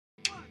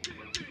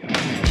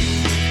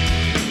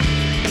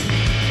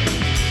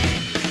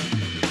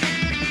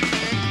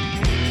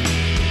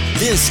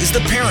This is The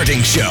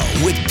Parenting Show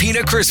with Pina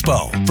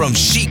Crispo from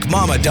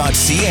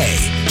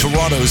chicmama.ca.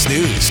 Toronto's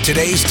news,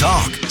 today's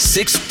talk,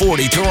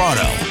 640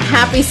 Toronto.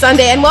 Happy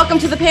Sunday and welcome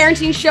to The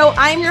Parenting Show.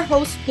 I'm your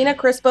host, Pina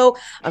Crispo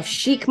of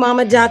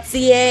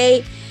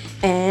chicmama.ca.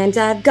 And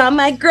I've got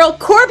my girl,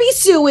 Corby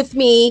Sue, with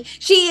me.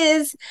 She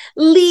is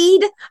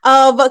lead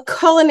of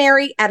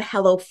culinary at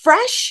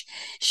HelloFresh.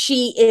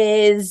 She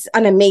is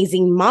an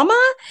amazing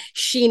mama.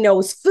 She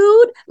knows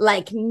food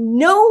like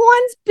no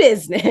one's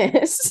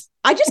business.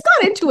 I just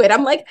got into it.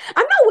 I'm like,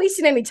 I'm not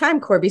wasting any time,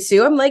 Corby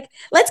Sue. I'm like,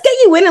 let's get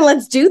you in and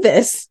let's do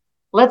this.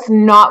 Let's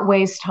not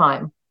waste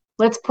time.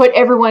 Let's put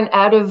everyone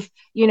out of,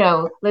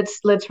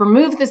 let's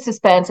remove the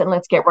suspense and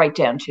let's get right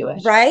down to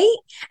it. Right?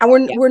 And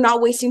we're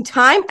not wasting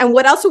time. And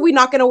what else are we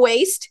not going to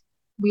waste?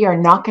 We are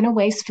not going to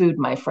waste food,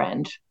 my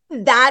friend.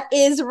 That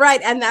is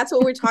right. And that's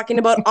what we're talking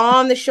about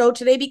on the show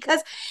today, because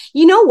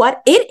you know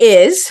what? It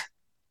is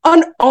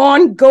an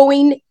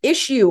ongoing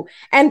issue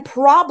and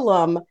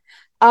problem.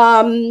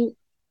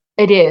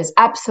 It is,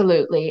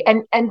 absolutely.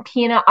 And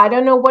Pina, I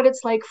don't know what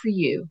it's like for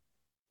you,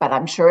 but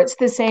I'm sure it's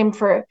the same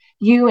for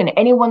you and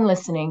anyone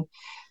listening.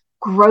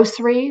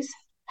 Groceries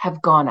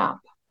have gone up.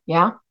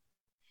 Yeah.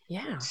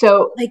 Yeah.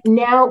 So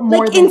now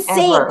more than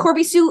insane. Ever.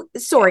 Corby Sue,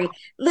 sorry.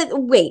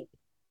 Wait.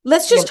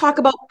 Let's just talk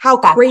about how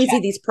crazy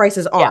these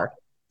prices are.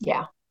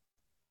 Yeah.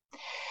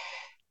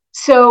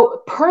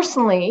 So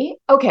personally,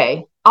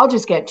 okay, I'll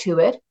just get to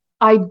it.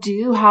 I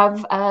do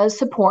have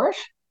support.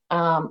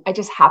 I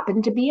just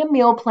happen to be a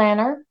meal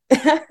planner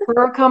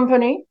for a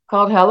company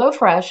called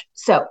HelloFresh.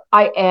 So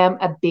I am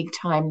a big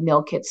time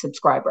meal kit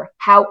subscriber.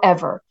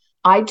 However,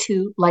 I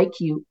too, like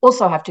you,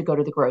 also have to go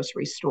to the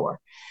grocery store.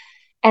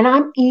 And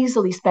I'm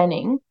easily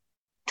spending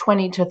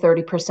 20 to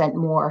 30%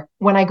 more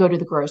when I go to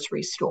the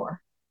grocery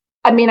store.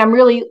 I mean, I'm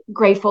really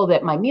grateful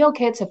that my meal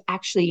kits have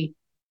actually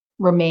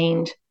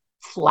remained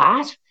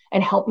flat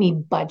and helped me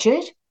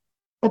budget.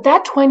 But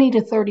that 20 to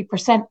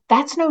 30%,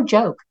 that's no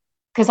joke,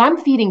 because I'm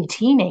feeding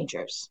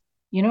teenagers.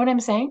 You know what I'm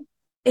saying?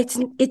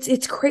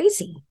 It's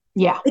crazy.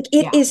 Yeah.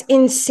 It is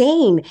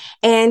insane.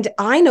 And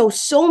I know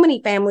so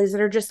many families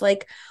that are just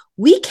like,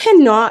 we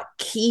cannot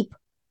keep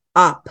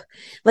up.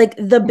 Like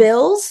the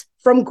bills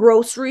from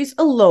groceries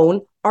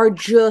alone are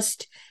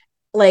just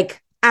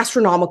like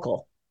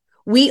astronomical.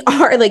 We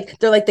are like,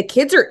 they're like, the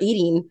kids are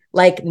eating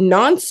like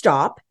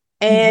nonstop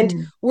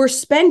and we're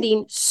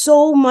spending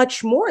so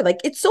much more. Like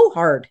it's so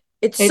hard.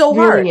 It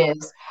really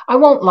is. I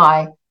won't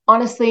lie.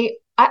 Honestly,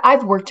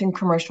 I've worked in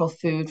commercial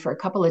food for a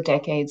couple of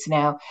decades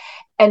now.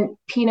 And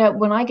Pina,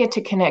 when I get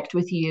to connect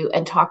with you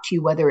and talk to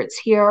you, whether it's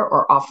here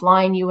or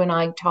offline, you and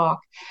I talk,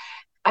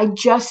 I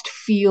just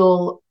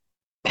feel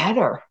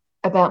better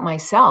about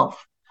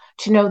myself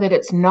to know that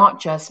it's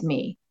not just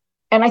me.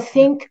 And I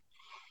think,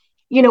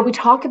 we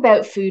talk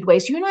about food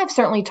waste. You and I have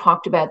certainly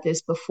talked about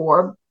this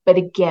before, but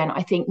again,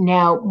 I think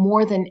now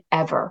more than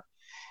ever,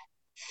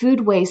 food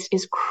waste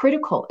is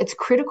critical. It's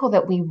critical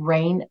that we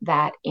rein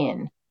that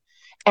in.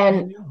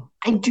 And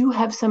I do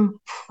have some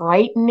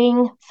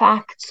frightening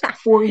facts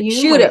for you.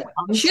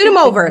 Shoot them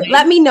over.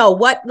 Let me know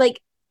what,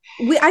 like,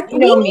 we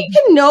need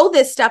to know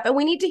this stuff and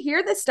we need to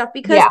hear this stuff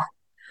because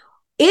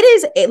it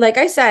is, like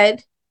I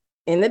said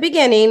in the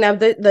beginning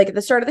of at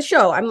the start of the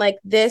show, I'm like,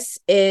 this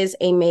is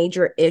a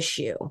major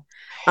issue.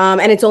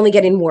 And it's only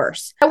getting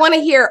worse. I want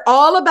to hear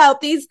all about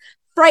these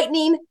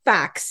frightening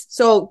facts.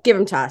 So give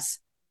them to us.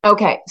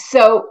 Okay.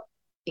 So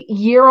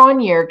year on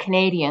year,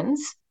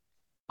 Canadians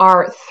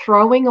are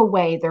throwing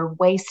away, they're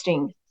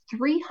wasting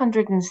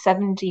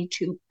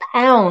 372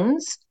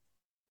 pounds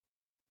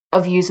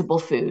of usable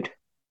food.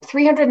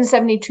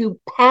 372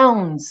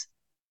 pounds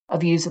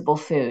of usable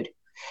food.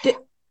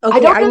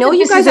 I know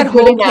you guys at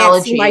home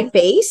can't see my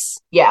face.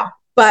 Yeah.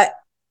 But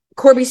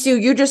Corby Sue,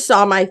 you just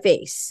saw my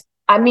face.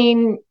 I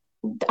mean,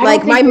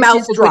 like my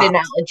mouth dropped. Good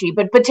analogy,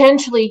 but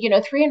potentially,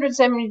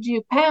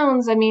 372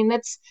 pounds. I mean,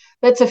 that's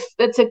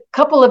a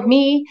couple of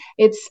me.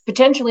 It's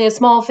potentially a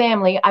small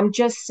family. I'm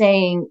just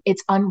saying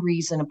it's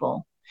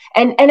unreasonable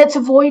and it's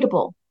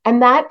avoidable.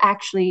 And that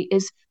actually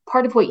is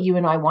part of what you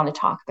and I want to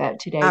talk about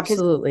today.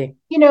 Absolutely.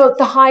 The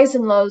highs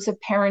and lows of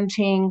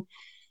parenting.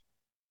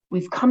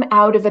 We've come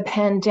out of a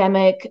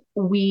pandemic.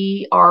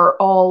 We are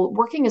all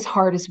working as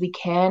hard as we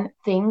can.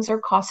 Things are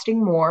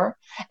costing more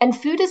and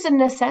food is a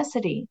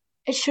necessity.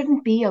 It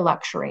shouldn't be a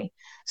luxury.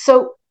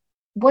 So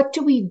what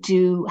do we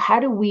do? How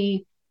do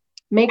we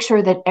make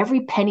sure that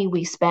every penny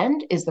we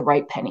spend is the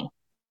right penny?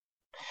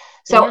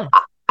 So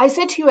I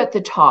said to you at the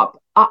top,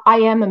 I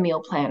am a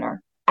meal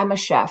planner. I'm a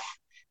chef.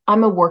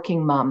 I'm a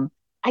working mom.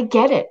 I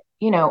get it.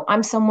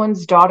 I'm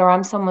someone's daughter.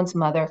 I'm someone's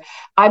mother.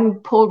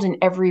 I'm pulled in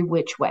every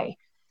which way.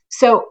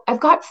 So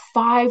I've got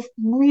 5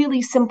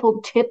 really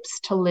simple tips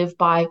to live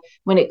by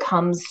when it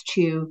comes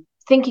to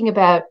thinking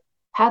about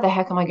how the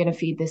heck am I going to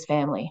feed this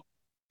family?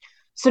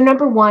 So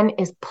number 1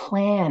 is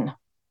plan.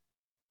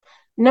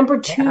 Number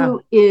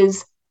 2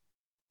 is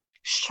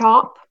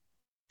shop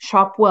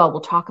well.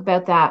 We'll talk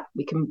about that.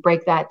 We can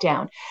break that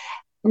down.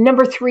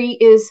 Number 3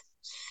 is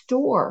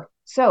store.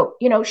 So,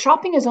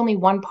 shopping is only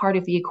one part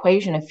of the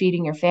equation of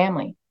feeding your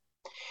family.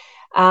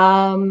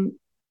 Um,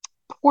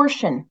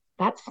 Portion.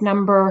 That's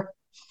number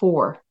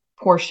 4.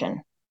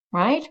 Portion,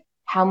 right?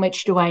 How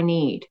much do I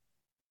need?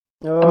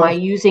 Am I Oh,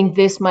 using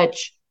this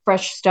much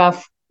fresh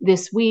stuff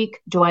this week?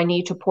 Do I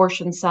need to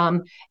portion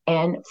some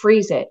and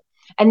freeze it?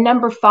 And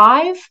number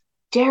 5,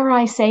 dare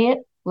I say it,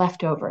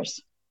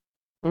 leftovers.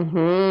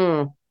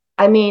 mm-hmm.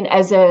 I mean,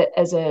 as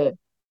a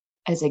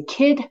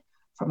kid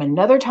from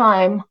another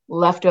time,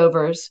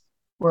 leftovers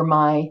were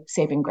my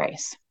saving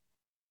grace.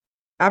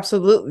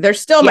 Absolutely. They're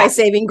still my Yeah.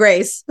 saving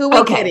grace. Who are we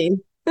Okay.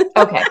 kidding?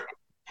 Okay.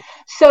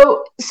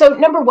 So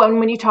number 1,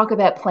 when you talk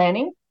about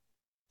planning,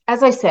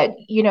 as I said,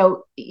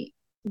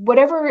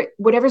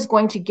 whatever's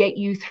going to get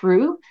you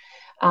through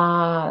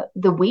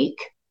the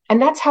week.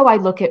 And that's how I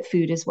look at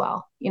food as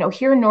well.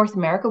 Here in North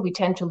America, we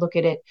tend to look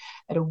at it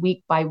at a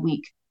week by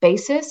week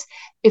basis.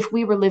 If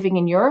we were living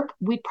in Europe,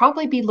 we'd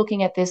probably be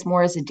looking at this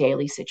more as a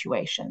daily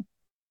situation.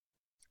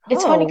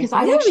 It's funny Oh, because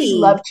I'd actually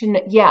love really? to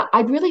know. Yeah,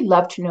 I'd really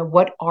love to know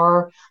what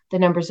are the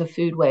numbers of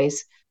food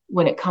waste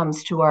when it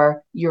comes to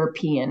our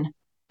European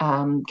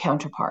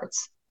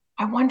counterparts.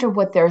 I wonder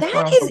what they're That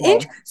throwing is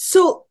away.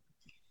 so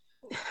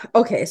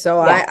okay,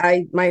 so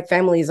Yeah, my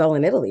family is all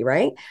in Italy,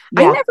 right?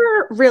 I yeah,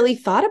 never really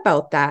thought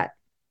about that.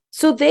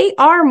 So they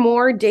are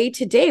more day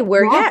to day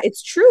where yeah, yeah,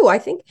 it's true. I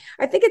think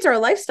it's our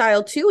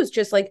lifestyle too. It's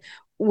just like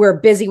we're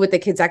busy with the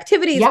kids'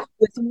 activities, yep,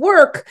 with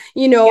work,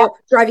 yep,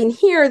 driving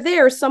here,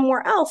 there,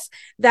 somewhere else,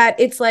 that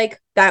it's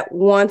like that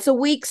once a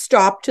week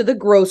stop to the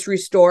grocery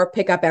store,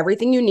 pick up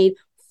everything you need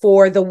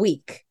for the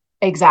week.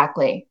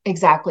 exactly,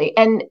 exactly.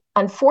 And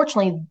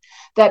unfortunately,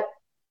 that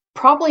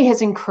probably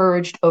has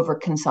encouraged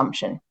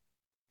overconsumption.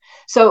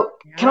 So,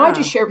 can I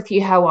just Yeah. share with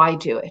you how I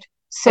do it?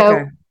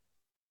 Okay. So,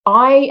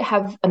 I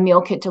have a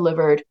meal kit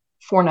delivered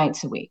 4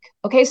 nights a week.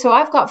 Okay, so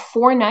I've got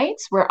 4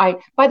 nights where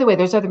by the way,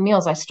 there's other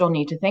meals I still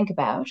need to think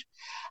about.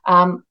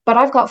 But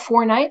I've got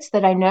 4 nights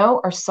that I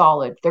know are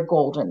solid, they're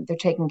golden, they're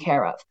taken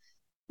care of.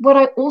 What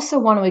I also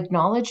want to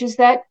acknowledge is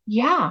that,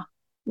 yeah,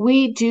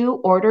 we do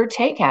order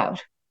takeout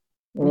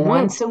Hmm.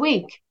 once a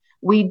week.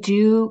 We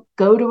do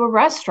go to a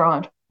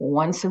restaurant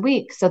once a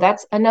week. So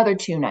that's another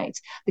 2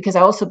 nights because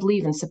I also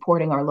believe in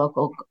supporting our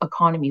local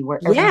economy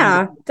wherever you Yeah,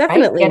 live, right?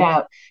 definitely.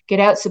 Get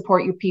out,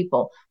 support your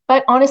people.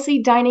 But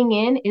honestly, dining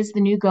in is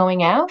the new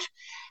going out.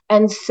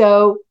 And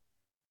so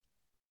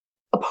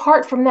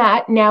apart from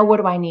that, now what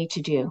do I need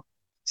to do?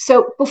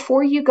 So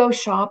before you go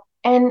shop,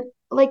 and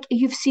like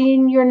you've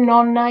seen your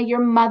nonna, your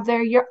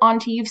mother, your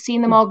auntie, you've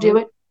seen them all do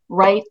Mhm. it,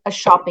 write a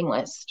shopping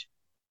list.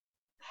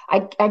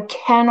 I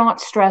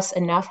cannot stress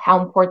enough how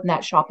important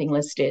that shopping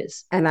list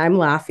is. And I'm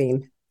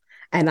laughing.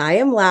 And I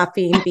am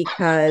laughing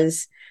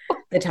because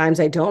the times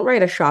I don't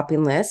write a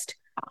shopping list,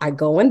 I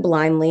go in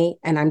blindly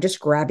and I'm just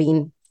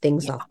grabbing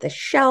things Yeah. off the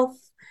shelf,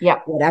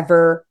 Yep.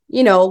 whatever,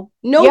 no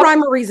Yep.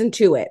 rhyme or reason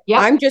to it.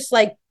 Yep. I'm just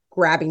like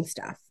grabbing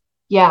stuff.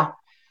 Yeah.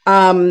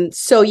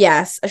 So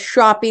yes, a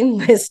shopping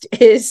list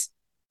is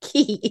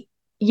key.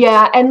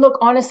 Yeah. And look,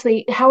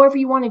 honestly, however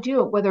you want to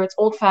do it, whether it's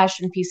old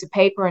fashioned piece of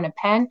paper and a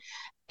pen,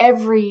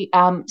 every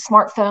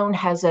smartphone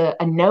has a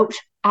note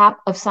app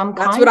of some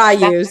That's what kind.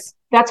 I use.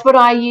 That's what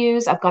I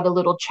use. I've got a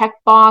little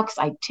checkbox.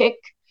 I tick,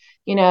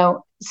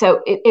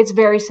 so it's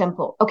very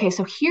simple. Okay.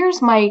 So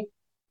here's my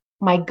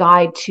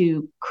guide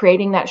to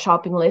creating that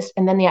shopping list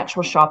and then the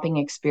actual shopping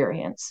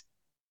experience.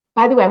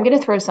 By the way, I'm going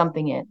to throw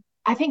something in.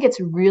 I think it's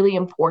really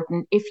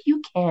important if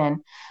you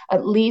can,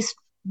 at least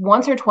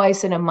once or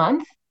twice in a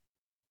month,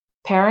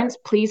 parents,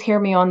 please hear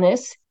me on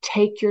this.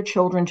 Take your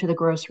children to the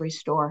grocery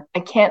store. I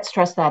can't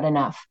stress that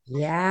enough.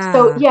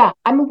 So, Yeah. yeah,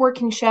 I'm a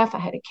working chef. I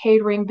had a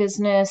catering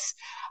business.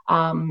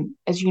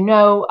 As you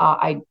know,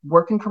 I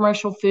work in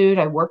commercial food,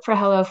 I work for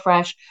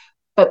HelloFresh,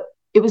 but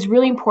it was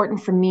really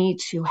important for me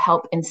to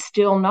help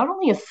instill not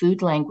only a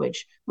food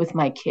language with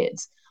my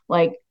kids,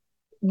 like,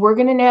 we're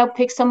going to now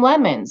pick some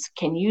lemons.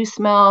 Can you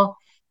smell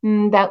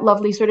that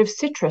lovely sort of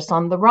citrus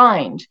on the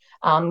rind?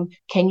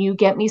 Can you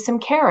get me some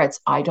carrots?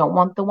 I don't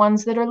want the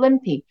ones that are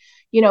limpy.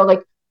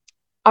 Like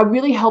I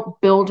really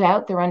helped build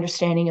out their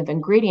understanding of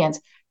ingredients.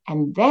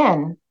 And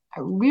then I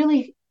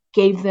really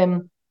gave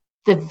them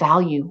the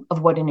value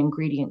of what an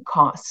ingredient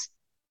costs,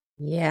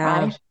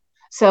 Yeah. right?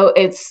 So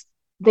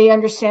they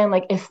understand,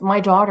 like, if my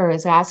daughter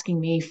is asking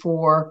me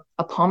for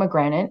a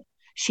pomegranate,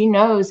 she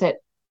knows that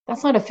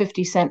that's not a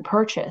 50-cent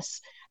purchase,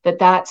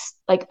 that's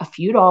like a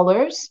few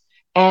dollars.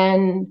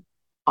 And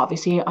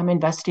obviously, I'm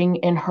investing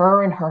in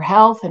her and her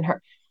health and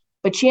her,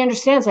 but she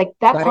understands like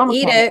that Gotta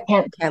eat pomegranate it.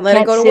 can't Can't let it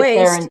can't go to sit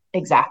there waste. and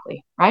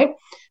exactly, right.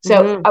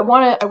 So Hmm. I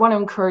want to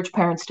encourage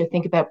parents to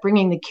think about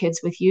bringing the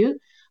kids with you.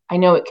 I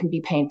know it can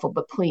be painful,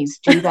 but please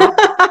do that,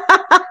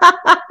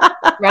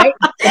 right?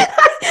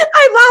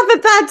 I laugh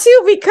at that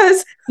too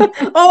because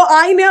Oh,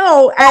 I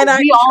know. And I'm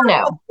We all sure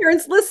know. all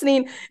parents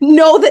listening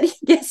know that,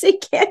 yes,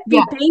 it can be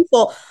Yeah.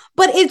 painful,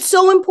 but it's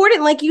so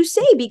important, like you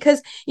say,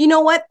 because you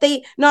know what?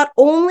 They not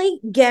only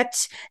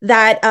get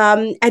that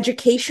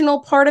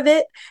educational part of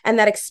it and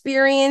that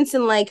experience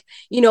and like,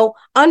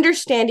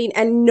 understanding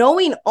and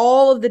knowing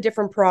all of the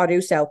different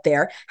produce out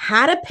there,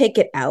 how to pick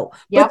it out.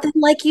 Yep. But then,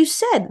 like you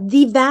said,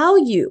 the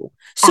value.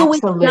 So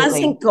Absolutely. it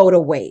doesn't go to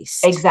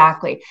waste.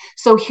 Exactly.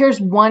 So here's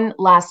one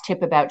last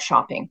tip about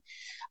shopping.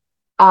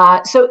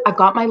 So I've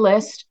got my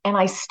list and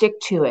I stick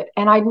to it.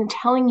 And I'm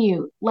telling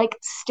you, like,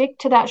 stick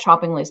to that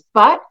shopping list.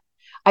 But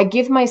I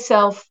give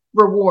myself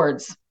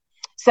rewards.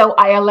 So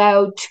I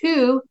allow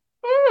two,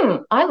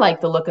 I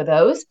like the look of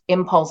those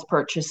impulse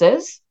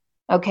purchases.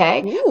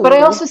 Okay. Ooh. But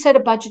I also set a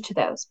budget to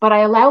those, but I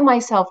allow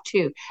myself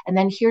to. And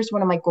then here's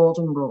one of my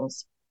golden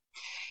rules.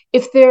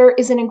 If there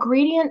is an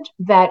ingredient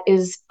that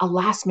is a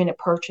last minute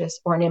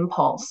purchase or an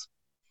impulse,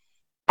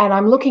 and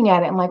I'm looking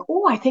at it, I'm like,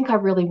 oh, I think I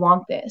really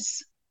want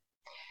this.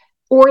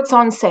 Or it's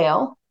on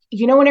sale.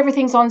 When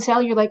everything's on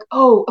sale, you're like,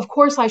 oh, of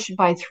course I should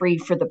buy 3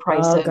 for the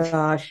price of,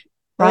 gosh.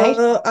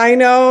 right? I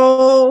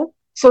know.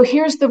 So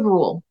here's the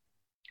rule.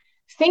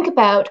 Think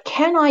about,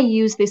 can I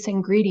use this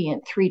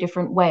ingredient 3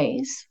 different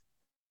ways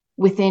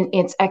within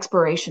its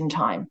expiration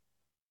time?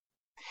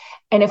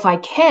 And if I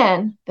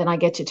can, then I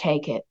get to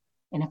take it.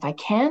 And if I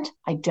can't,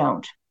 I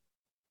don't.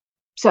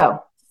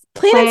 So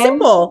plain and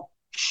simple.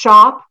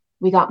 Shop.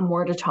 We got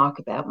more to talk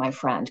about, my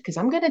friend, because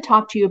I'm going to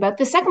talk to you about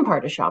the second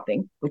part of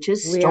shopping, which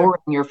is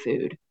storing your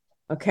food.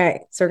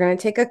 Okay, so we're going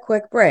to take a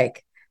quick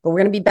break, but we're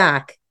going to be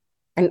back.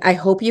 And I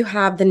hope you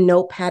have the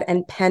notepad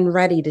and pen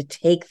ready to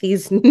take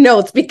these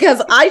notes,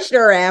 because I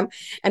sure am.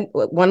 And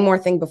one more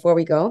thing before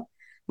we go,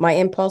 my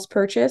impulse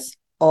purchase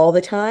all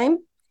the time.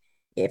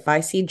 If I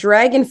see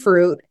dragon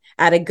fruit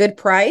at a good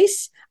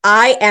price,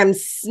 I am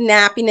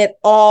snapping it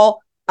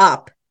all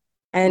up.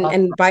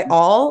 And by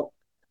all,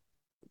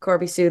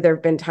 Corby Sue, there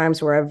have been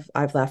times where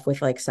I've left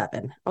with like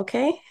 7.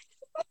 Okay.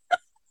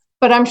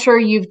 But I'm sure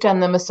you've done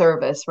them a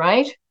service,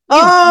 right?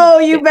 Oh,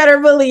 you better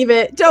believe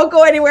it. Don't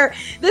go anywhere.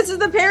 This is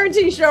the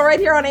Parenting Show right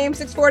here on AM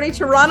 640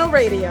 Toronto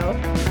Radio.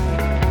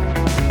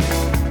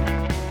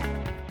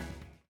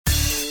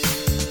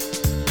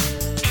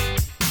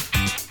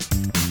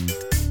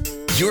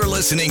 You're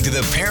listening to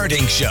The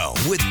Parenting Show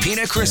with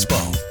Pina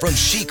Crispo from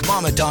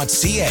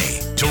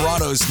chicmama.ca.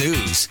 Toronto's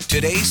news.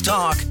 Today's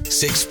talk,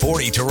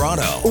 640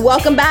 Toronto.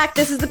 Welcome back.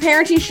 This is The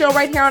Parenting Show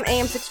right here on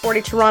AM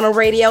 640 Toronto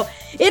Radio.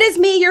 It is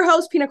me, your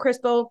host, Pina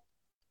Crispo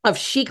of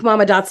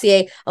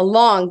chicmama.ca,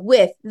 along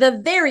with the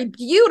very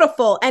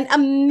beautiful and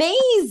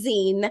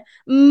amazing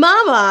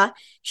mama,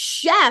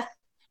 chef,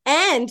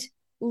 and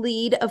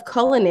lead of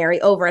culinary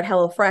over at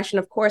HelloFresh. And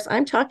of course,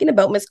 I'm talking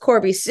about Miss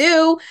Corby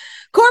Sue.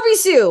 Corby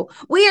Sue,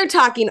 we are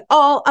talking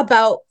all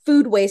about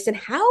food waste and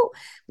how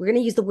we're going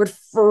to use the word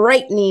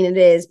frightening it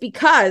is,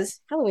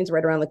 because Halloween's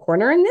right around the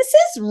corner and this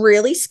is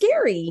really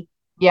scary.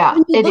 Yeah,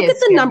 when you look at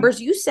the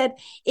numbers, you said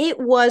it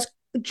was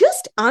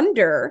just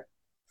under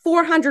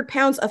 400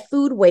 pounds of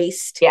food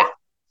waste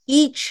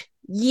each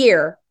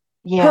year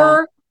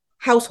per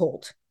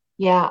household.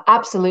 Yeah,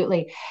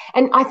 absolutely.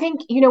 And I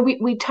think,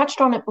 we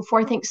touched on it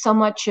before. I think so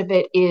much of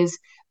it is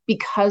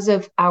because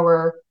of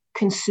our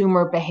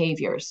consumer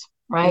behaviors,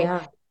 right?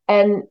 Yeah.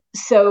 And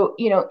so,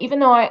 even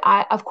though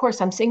I of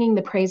course, I'm singing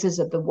the praises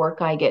of the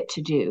work I get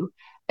to do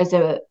as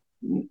a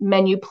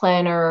menu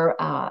planner,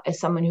 as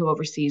someone who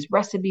oversees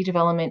recipe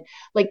development,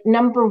 like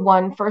number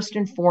one, first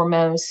and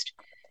foremost,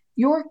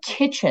 your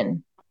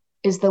kitchen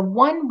is the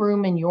one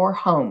room in your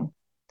home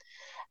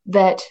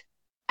that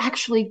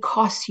actually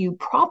costs you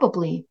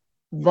probably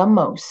the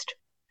most.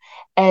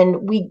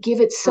 And we give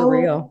it so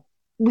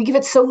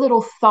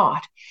little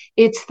thought.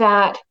 It's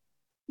that,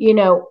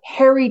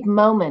 harried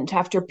moment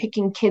after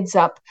picking kids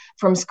up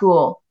from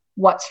school.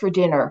 What's for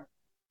dinner?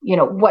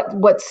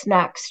 What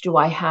snacks do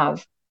I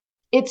have?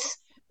 It's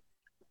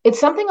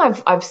something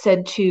I've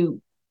said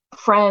to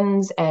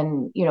friends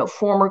and,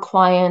 former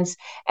clients,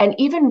 and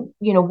even,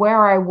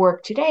 where I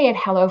work today at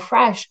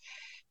HelloFresh.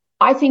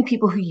 I think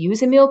people who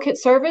use a meal kit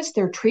service,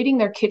 they're treating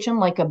their kitchen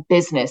like a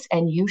business,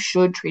 and you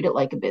should treat it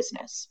like a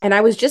business. And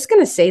I was just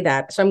going to say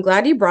that. So I'm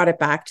glad you brought it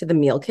back to the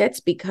meal kits,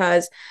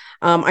 because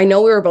I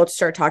know we were about to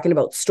start talking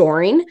about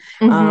storing,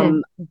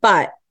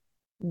 but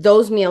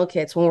those meal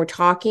kits, when we're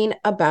talking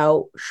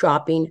about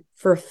shopping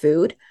for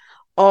food,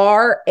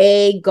 are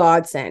a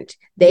godsend.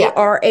 They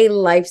are a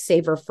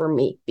lifesaver for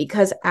me,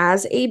 because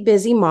as a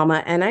busy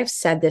mama, and I've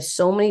said this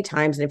so many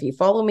times, and if you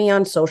follow me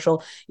on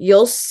social,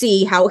 you'll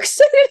see how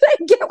excited I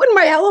get when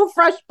my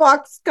HelloFresh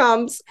box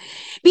comes,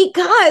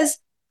 because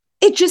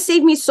it just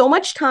saved me so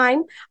much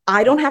time.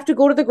 I don't have to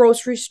go to the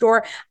grocery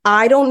store.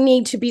 I don't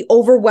need to be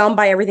overwhelmed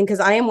by everything, because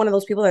I am one of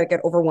those people that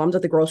get overwhelmed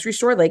at the grocery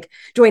store. Like,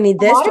 do I need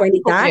this? Do I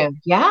need that? Do.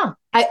 Yeah.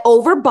 I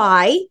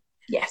overbuy.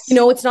 Yes.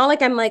 It's not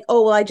like I'm like,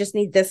 oh, well, I just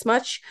need this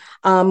much,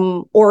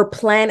 or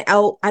plan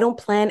out. I don't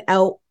plan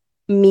out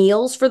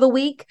meals for the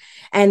week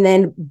and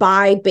then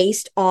buy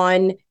based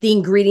on the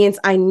ingredients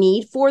I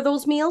need for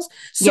those meals.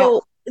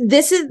 So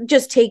this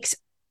just takes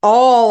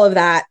all of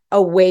that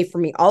away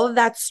from me, all of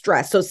that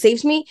stress. So it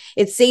saves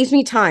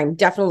me time,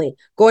 definitely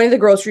going to the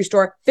grocery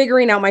store,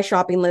 figuring out my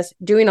shopping list,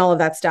 doing all of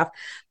that stuff.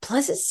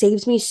 Plus, it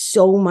saves me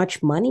so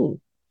much money.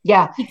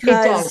 Yeah, it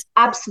Because does.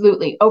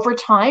 Absolutely. Over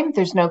time,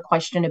 there's no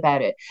question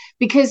about it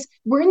because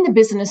we're in the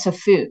business of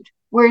food.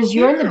 Whereas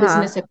you're in the yeah,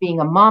 business of being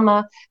a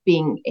mama,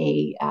 being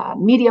a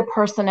media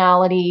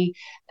personality,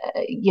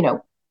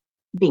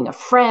 being a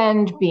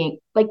friend, being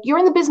like you're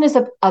in the business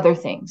of other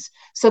things.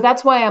 So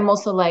that's why I'm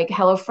also like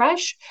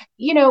HelloFresh,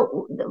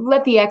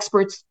 let the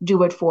experts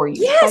do it for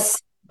you. But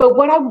yes,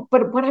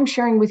 what I'm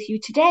sharing with you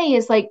today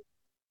is like,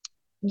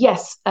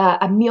 yes,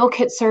 a meal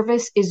kit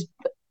service is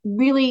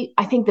really,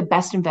 I think, the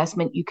best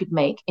investment you could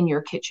make in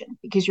your kitchen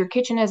because your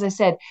kitchen, as I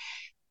said,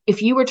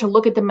 if you were to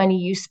look at the money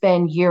you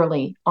spend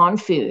yearly on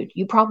food,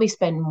 you probably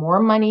spend more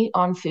money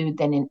on food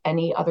than in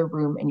any other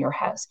room in your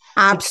house.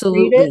 So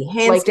treat it absolutely,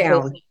 hands like a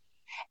business. down.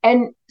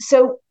 And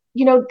so,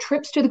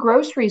 trips to the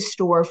grocery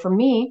store for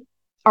me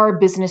are a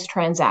business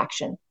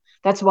transaction.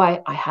 That's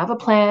why I have a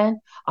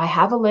plan, I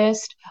have a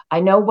list,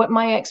 I know what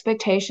my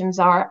expectations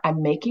are.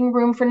 I'm making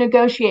room for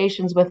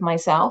negotiations with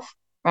myself,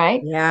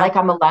 right? Yeah. Like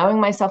I'm allowing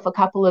myself a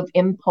couple of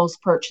impulse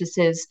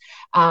purchases.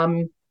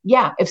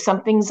 Yeah, if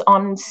something's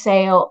on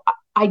sale,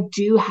 I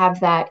do have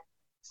that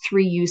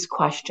three use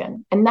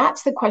question. And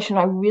that's the question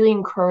I really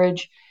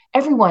encourage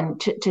everyone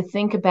to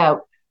think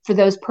about for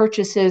those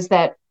purchases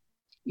that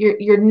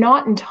you're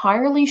not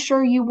entirely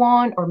sure you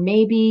want, or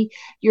maybe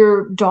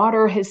your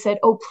daughter has said,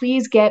 oh,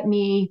 please get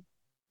me,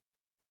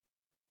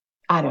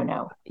 I don't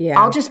know,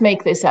 I'll Yeah. just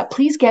make this up,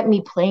 please get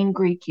me plain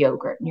Greek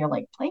yogurt. And you're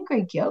like, plain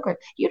Greek yogurt?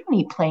 You don't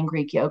need plain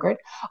Greek yogurt.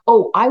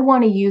 Oh, I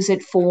want to use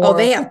it Oh,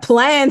 they for have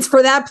plans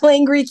for that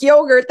plain Greek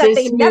yogurt that this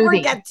they never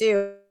smoothie, get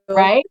to.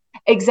 right?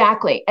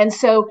 Exactly. And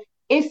so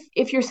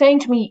if you're saying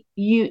to me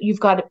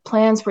you've got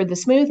plans for the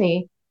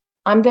smoothie,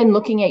 I'm then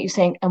looking at you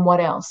saying, and what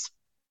else?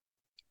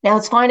 Now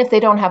it's fine if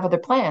they don't have other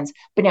plans,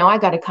 but now I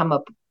got to come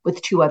up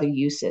with two other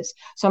uses.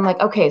 So I'm like,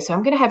 okay, so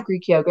I'm going to have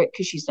Greek yogurt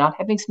because she's not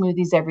having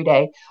smoothies every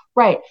day.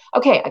 Right.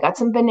 Okay, I got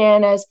some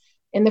bananas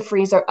in the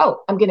freezer. Oh,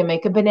 I'm going to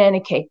make a banana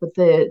cake with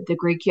the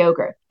Greek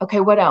yogurt.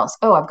 Okay, what else?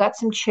 Oh, I've got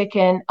some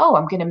chicken. Oh,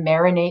 I'm going to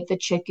marinate the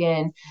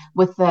chicken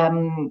with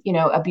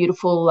a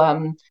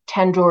beautiful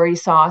tandoori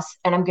sauce,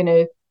 and I'm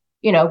going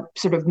to,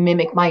 sort of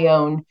mimic my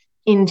own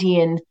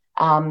Indian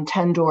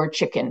tandoor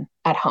chicken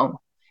at home.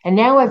 And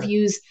now I've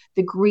used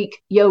the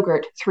Greek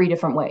yogurt three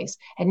different ways.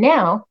 And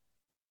now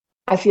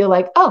I feel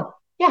like, oh,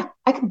 yeah,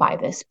 I can buy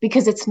this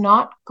because it's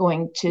not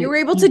going You to were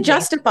able be to wasted.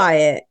 justify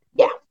it.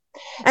 Yeah.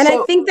 And I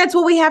So, think that's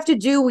what we have to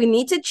do. We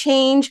need to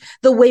change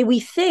the way we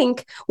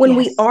think when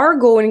we yes. are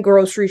going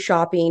grocery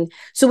shopping.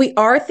 So we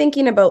are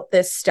thinking about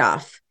this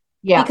stuff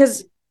Yeah.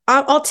 because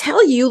I'll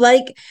tell you,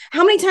 like,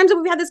 how many times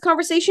have we had this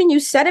conversation? You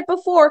said it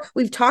before.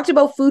 We've talked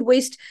about food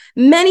waste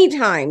many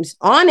times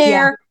on Yeah.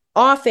 air,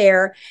 off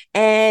air.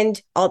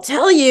 And I'll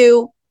tell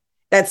you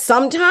that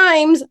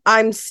sometimes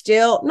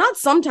not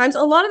sometimes,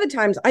 a lot of the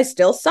times I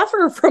still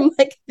suffer from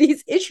like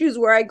these issues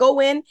where I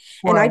go in Of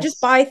and I just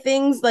course. buy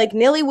things like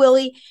nilly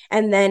willy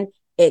and then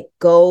it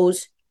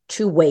goes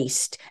to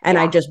waste. And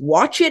I Yeah. just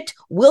watch it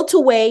wilt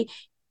away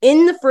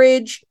in the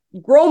fridge,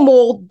 grow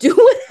mold, do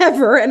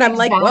whatever. And I'm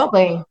like, well,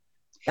 Exactly.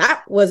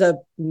 that was a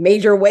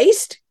major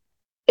waste.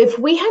 If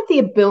we had the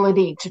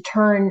ability to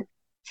turn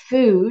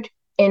food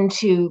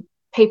into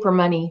paper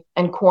money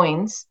and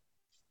coins,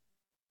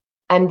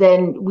 and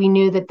then we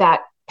knew that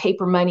that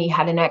paper money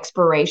had an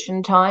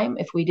expiration time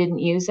if we didn't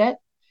use it,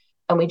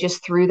 and we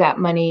just threw that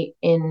money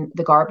in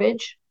the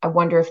garbage, I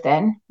wonder if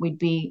then we'd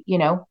be,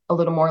 a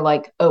little more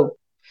like, oh,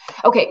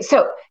 okay.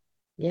 So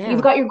you've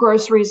Yeah. got your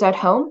groceries at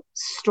home.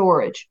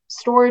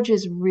 Storage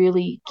is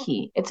really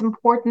key. It's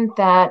important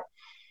that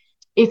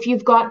if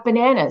you've got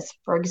bananas,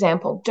 for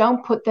example,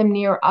 don't put them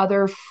near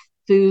other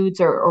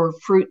foods or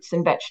fruits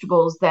and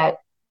vegetables that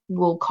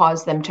will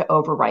cause them to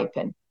over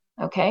ripen.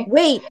 Okay.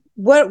 Wait,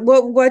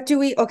 what do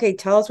we, okay,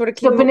 tell us what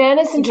to So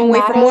bananas and keep them away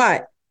from tomatoes.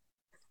 what?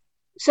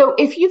 So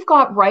if you've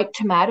got ripe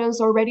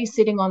tomatoes already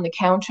sitting on the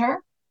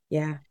counter,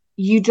 Yeah.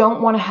 you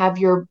don't want to have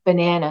your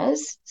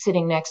bananas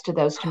sitting next to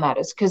those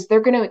tomatoes because they're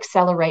going to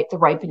accelerate the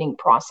ripening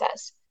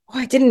process. Oh,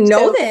 I didn't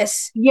know So,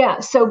 this. yeah,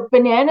 so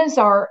bananas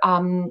are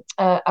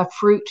a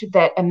fruit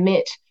that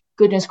emit,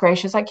 goodness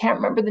gracious, I can't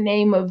remember the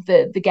name of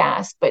the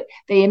gas, but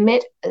they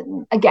emit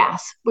a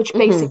gas, which Hmm.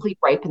 basically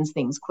ripens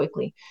things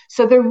quickly.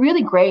 So they're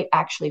really great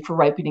actually for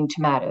ripening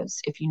tomatoes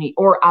if you need,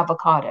 or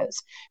avocados.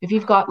 If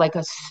you've got like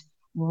a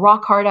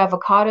rock hard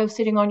avocado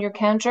sitting on your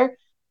counter,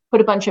 put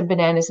a bunch of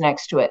bananas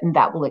next to it, and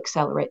that will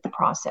accelerate the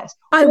process.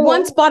 I Or,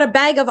 once bought a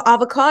bag of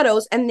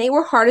avocados and they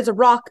were hard as a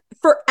rock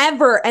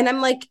forever. And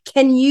I'm like,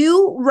 can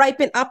you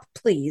ripen up,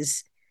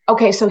 please?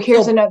 okay, so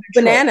here's So another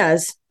trick.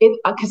 bananas.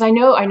 Because I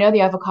know the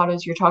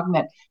avocados you're talking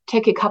about.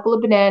 Take a couple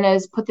of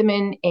bananas, put them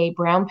in a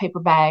brown paper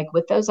bag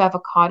with those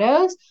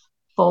avocados,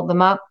 fold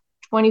them up.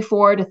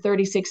 24 to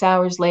 36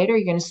 hours later,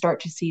 you're going to start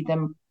to see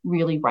them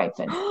really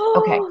ripen.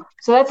 Okay,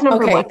 so that's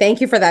number Okay, one.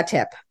 thank you for that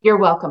tip. You're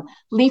welcome.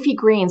 Leafy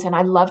greens, and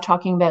I love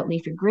talking about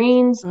leafy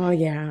greens Oh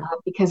yeah.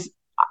 because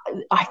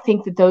I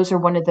think that those are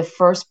one of the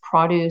first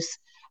produce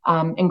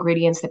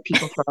ingredients that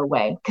people throw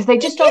away because they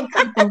just don't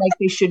treat them like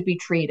they should be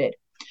treated.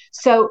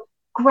 So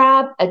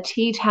grab a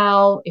tea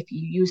towel. If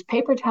you use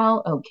paper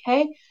towel,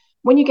 okay.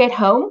 When you get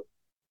home,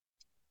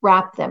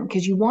 wrap them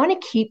because you want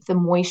to keep the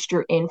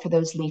moisture in for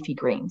those leafy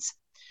greens.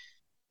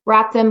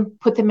 Wrap them,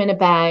 put them in a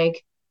bag,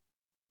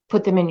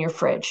 put them in your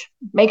fridge.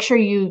 Make sure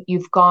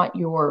you've got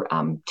your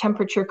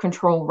temperature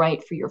control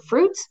right for your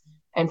fruits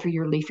and for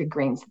your leafy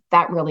greens.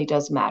 That really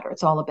does matter.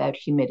 It's all about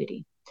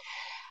humidity.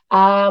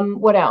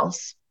 What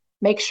else?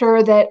 Make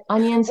sure that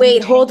onions.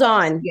 Wait, hold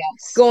on.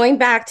 Yes. Going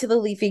back to the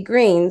leafy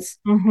greens,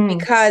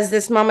 because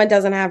this mama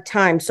doesn't have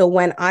time. So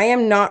when I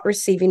am not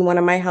receiving one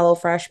of my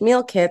HelloFresh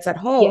meal kits at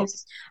home,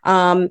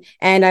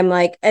 and I'm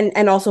like,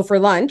 and also for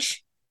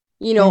lunch,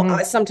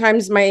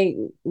 sometimes my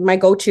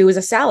go-to is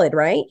a salad,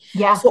 right?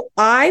 Yeah. So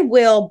I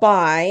will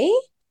buy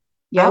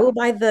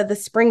the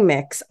spring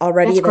mix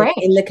already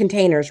in the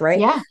containers,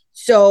 right? Yeah.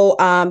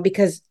 So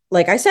because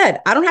like I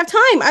said, I don't have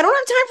time. I don't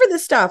have time for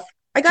this stuff.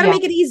 I got to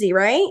make it easy,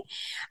 right?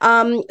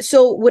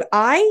 So would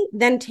I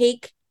then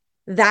take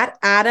that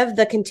out of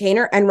the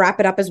container and wrap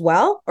it up as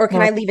well? Or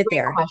can I leave it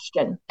there?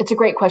 Question. It's a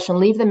great question.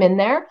 Leave them in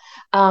there.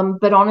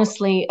 But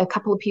honestly, a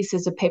couple of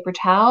pieces of paper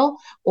towel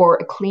or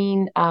a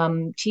clean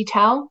tea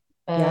towel.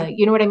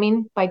 You know what I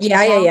mean by tea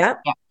towel?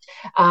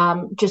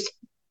 Yeah. Just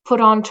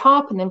put on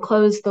top and then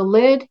close the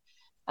lid.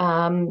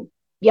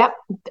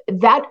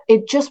 That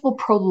it just will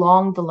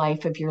prolong the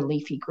life of your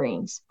leafy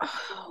greens.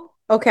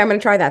 Okay, I'm going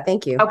to try that.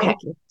 Thank you. Okay.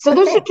 Thank you. So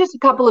those are just a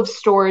couple of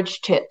storage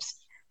tips.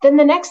 Then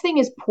the next thing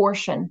is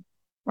portion,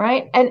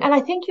 right? And I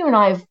think you and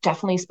I have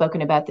definitely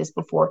spoken about this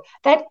before.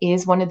 That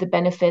is one of the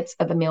benefits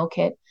of a meal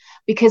kit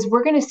because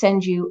we're going to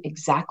send you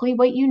exactly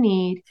what you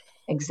need,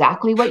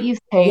 exactly what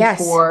you've paid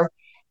for,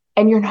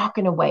 and you're not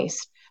going to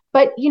waste.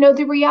 But,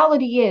 the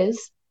reality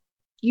is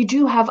you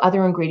do have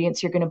other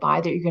ingredients you're going to buy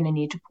that you're going to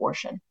need to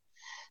portion.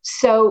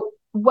 So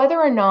whether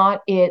or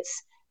not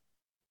it's,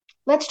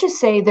 let's just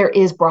say there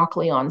is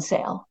broccoli on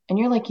sale and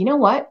you're like, you know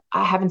what?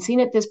 I haven't seen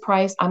it this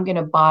price. I'm going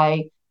to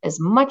buy as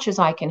much as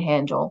I can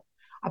handle.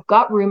 I've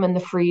got room in the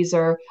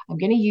freezer. I'm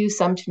going to use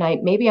some tonight.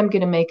 Maybe I'm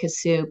going to make a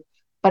soup,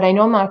 but I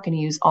know I'm not going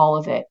to use all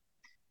of it.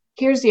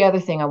 Here's the other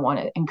thing I want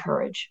to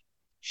encourage.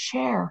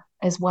 Share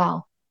as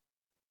well.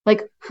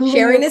 Like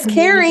sharing is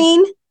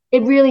caring.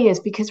 It really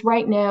is because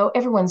right now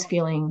everyone's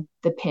feeling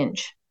the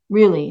pinch.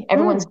 Really,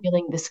 everyone's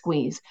feeling the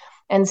squeeze.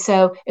 And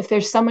so if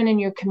there's someone in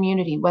your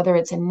community, whether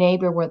it's a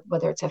neighbor,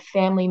 whether it's a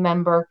family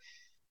member,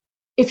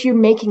 if you're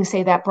making,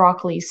 say, that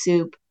broccoli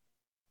soup,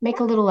 make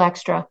a little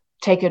extra,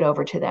 take it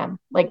over to them.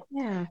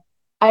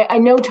 I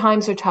know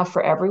times are tough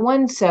for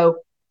everyone. So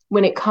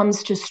when it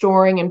comes to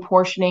storing and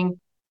portioning,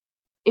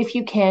 if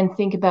you can,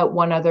 think about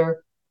one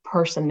other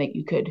person that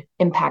you could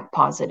impact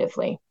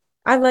positively.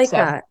 I like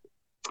that.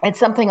 It's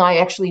something I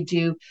actually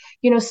do.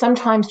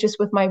 Sometimes just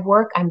with my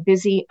work, I'm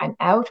busy. I'm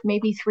out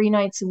maybe 3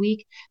 nights a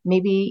week.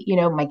 Maybe,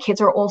 my kids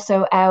are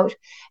also out.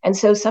 And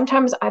so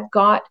sometimes I've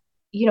got,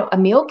 a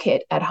meal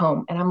kit at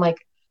home and I'm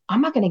like,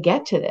 I'm not going to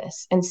get to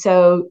this. And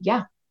so,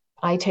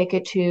 I take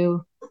it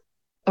to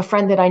a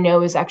friend that I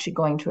know is actually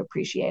going to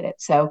appreciate it.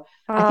 So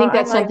I think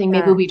that's something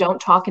maybe we don't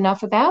talk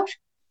enough about.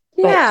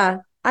 Yeah.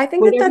 I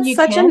think that's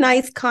such a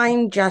nice,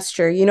 kind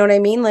gesture. You know what I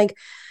mean? Like,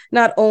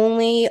 not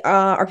only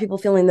are people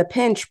feeling the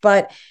pinch,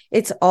 but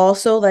it's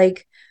also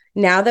like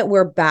now that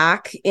we're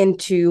back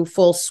into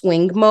full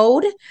swing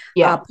mode,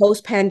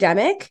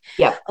 post-pandemic,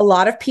 a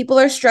lot of people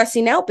are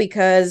stressing out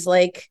because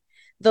like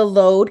the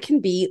load can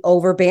be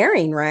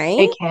overbearing, right?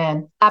 It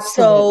can.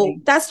 Absolutely.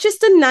 So that's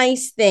just a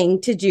nice thing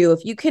to do.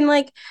 If you can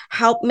like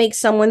help make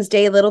someone's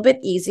day a little bit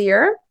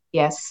easier.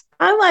 Yes.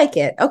 I like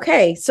it.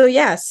 Okay. So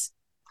yes.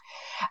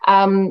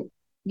 I'm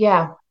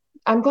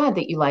glad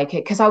that you like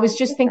it because I was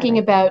just thinking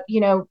about,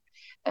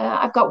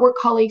 I've got work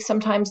colleagues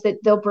sometimes that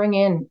they'll bring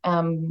in,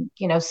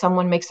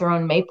 someone makes their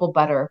own maple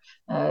butter.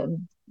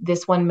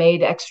 This one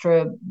made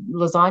extra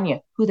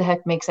lasagna. Who the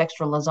heck makes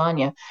extra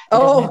lasagna?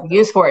 Doesn't have a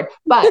use for it.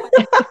 But,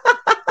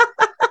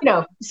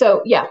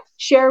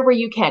 share where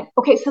you can.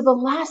 Okay, so the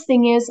last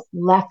thing is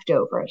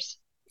leftovers.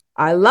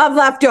 I love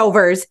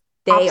leftovers.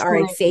 They are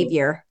a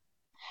savior.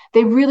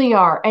 They really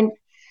are. And,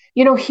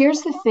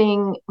 here's the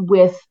thing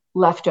with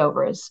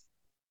leftovers.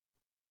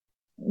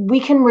 We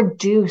can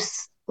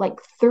reduce like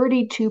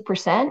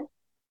 32%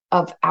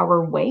 of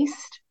our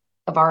waste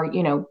of our,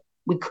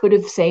 we could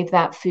have saved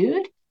that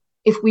food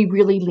if we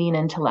really lean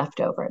into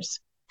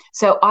leftovers.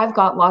 So I've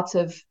got lots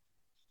of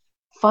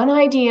fun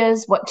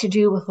ideas what to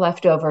do with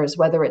leftovers,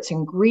 whether it's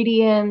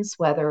ingredients,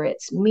 whether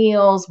it's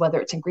meals,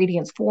 whether it's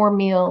ingredients for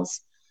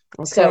meals.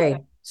 Okay.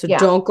 So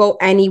don't go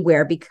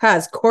anywhere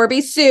because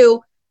Corby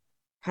Sue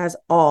has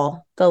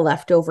all the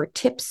leftover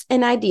tips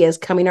and ideas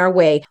coming our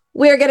way.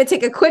 We're going to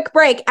take a quick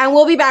break and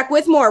we'll be back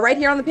with more right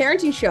here on The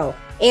Parenting Show,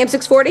 AM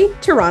 640,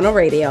 Toronto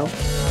Radio.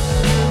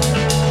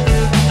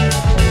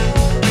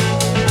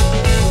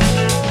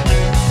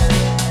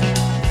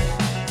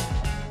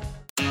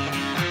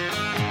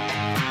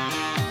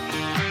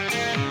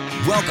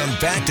 Welcome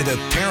back to The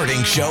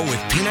Parenting Show with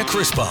Pina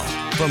Crispo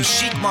from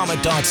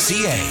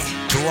chicmama.ca.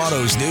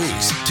 Toronto's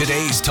news,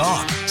 today's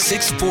talk,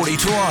 640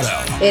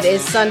 Toronto. It is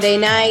Sunday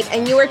night,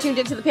 and you are tuned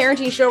into the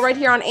Parenting Show right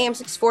here on AM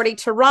 640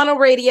 Toronto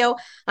Radio.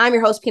 I'm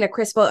your host, Pina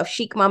Crispo of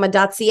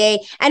chicmama.ca.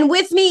 And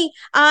with me,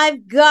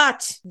 I've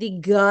got the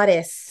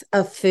goddess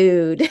of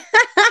food,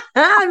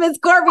 Miss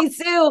Corby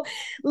Sue,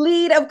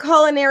 lead of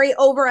culinary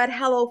over at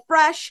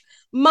HelloFresh.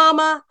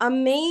 Mama,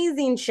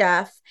 amazing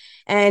chef.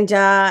 And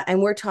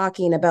we're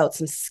talking about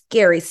some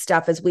scary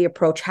stuff as we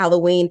approach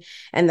Halloween.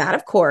 And that,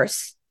 of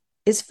course,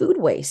 is food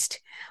waste,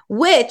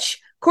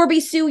 which, Corby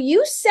Sue,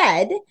 you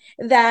said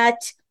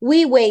that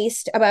we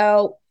waste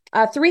about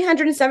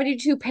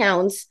 372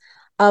 pounds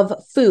of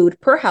food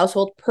per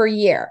household per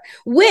year,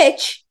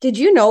 which, did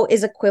you know,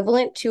 is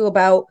equivalent to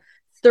about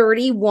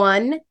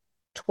 31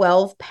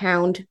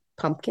 12-pound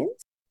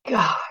pumpkins?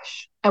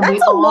 Gosh. And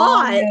that's a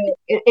lot.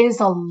 It is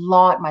a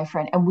lot, my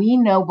friend. And we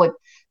know what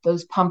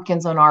those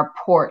pumpkins on our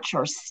porch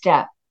or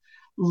step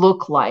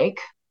look like,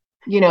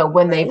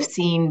 when they've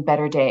seen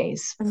better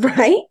days.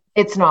 Right.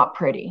 It's not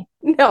pretty.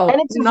 No.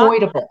 And it's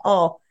avoidable.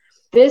 Oh,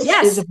 this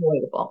is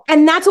avoidable.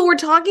 And that's what we're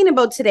talking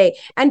about today.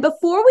 And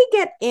before we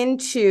get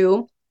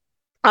into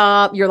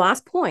your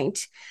last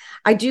point,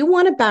 I do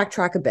want to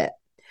backtrack a bit.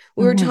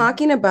 We were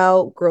talking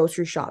about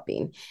grocery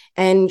shopping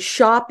and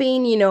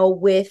shopping,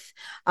 with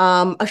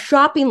a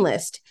shopping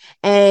list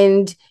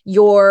and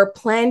your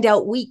planned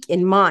out week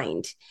in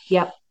mind.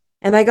 Yep.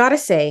 And I got to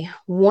say,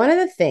 one of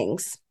the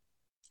things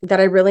that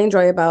I really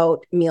enjoy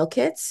about meal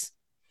kits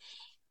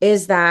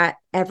is that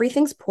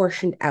everything's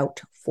portioned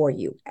out for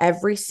you,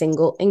 every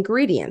single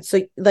ingredient.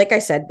 So like I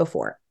said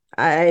before,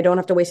 I don't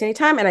have to waste any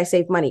time and I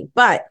save money.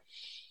 But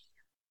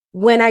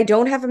when I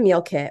don't have a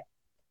meal kit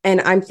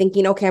and I'm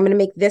thinking, okay, I'm going to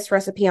make this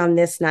recipe on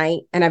this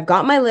night and I've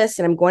got my list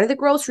and I'm going to the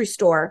grocery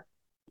store,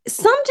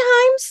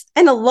 sometimes,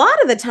 and a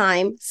lot of the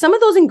time, some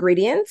of those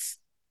ingredients,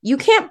 you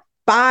can't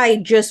buy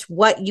just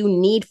what you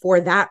need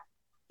for that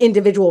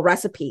individual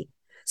recipe.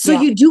 So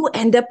you do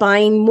end up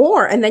buying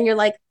more. And then you're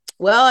like,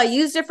 well, I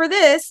used it for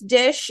this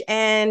dish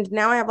and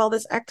now I have all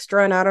this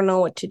extra and I don't know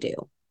what to do.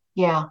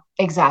 Yeah,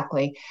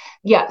 exactly.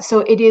 Yeah. So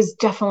it is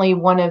definitely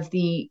one of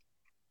the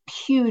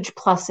huge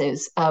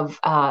pluses of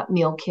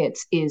meal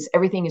kits is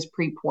everything is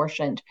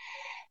pre-portioned.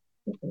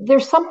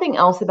 There's something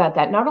else about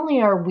that. Not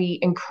only are we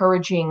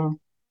encouraging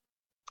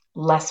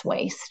less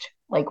waste,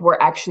 like we're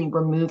actually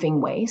removing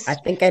waste. I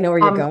think I know where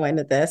you're going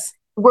with this.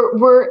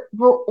 We're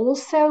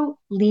also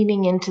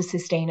leaning into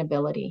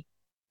sustainability,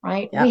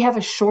 right? Yep. We have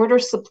a shorter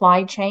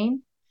supply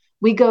chain.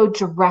 We go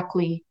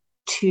directly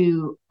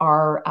to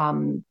our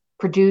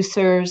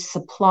producers,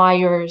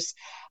 suppliers.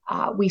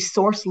 We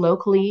source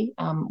locally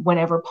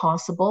whenever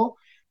possible.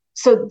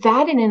 So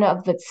that in and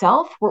of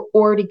itself, we're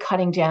already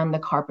cutting down the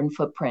carbon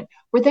footprint.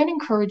 We're then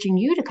encouraging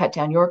you to cut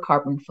down your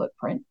carbon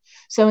footprint.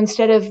 So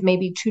instead of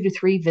maybe 2 to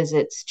 3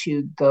 visits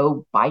to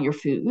go buy your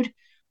food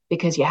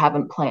because you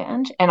haven't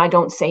planned, and I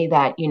don't say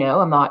that,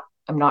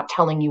 I'm not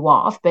telling you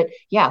off, but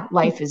yeah,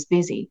 life is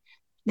busy.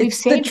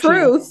 It's the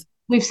truth.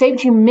 We've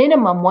saved you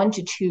minimum 1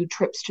 to 2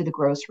 trips to the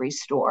grocery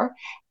store.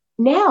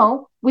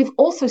 Now we've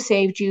also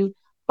saved you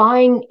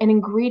buying an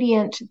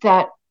ingredient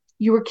that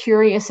you were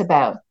curious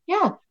about.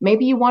 Yeah,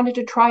 maybe you wanted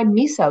to try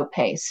miso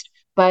paste,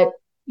 but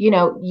you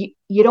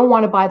don't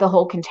want to buy the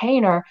whole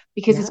container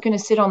because it's going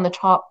to sit on the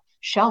top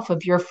shelf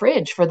of your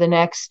fridge for the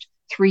next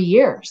 3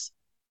 years,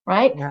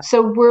 right? Yeah.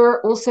 So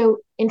we're also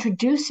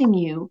introducing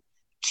you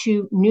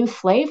to new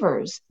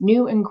flavors,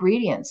 new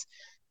ingredients.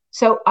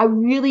 So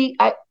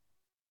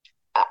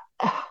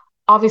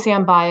obviously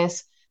I'm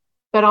biased,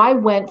 but I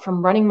went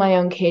from running my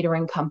own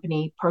catering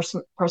company,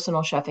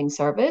 personal chefing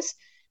service,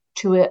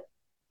 to a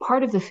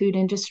part of the food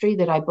industry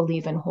that I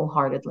believe in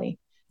wholeheartedly.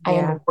 Yeah. I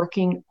am a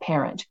working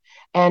parent.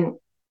 And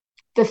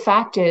the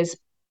fact is,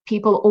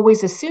 people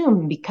always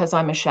assume because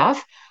I'm a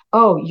chef,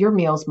 oh, your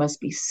meals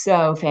must be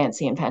so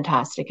fancy and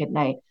fantastic at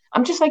night.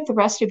 I'm just like the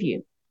rest of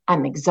you.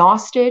 I'm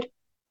exhausted.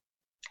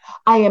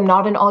 I am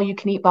not an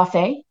all-you-can-eat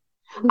buffet.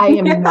 I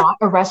am not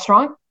a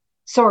restaurant.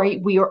 Sorry,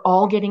 we are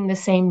all getting the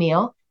same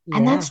meal.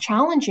 And that's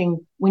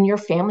challenging when your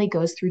family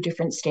goes through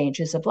different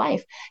stages of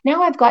life.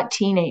 Now I've got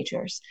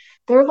teenagers.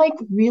 They're like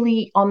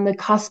really on the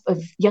cusp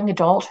of young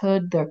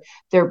adulthood.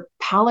 Their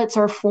palates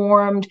are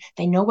formed.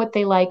 They know what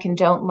they like and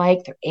don't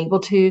like. They're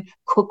able to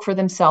cook for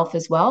themselves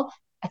as well.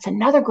 That's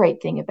another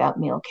great thing about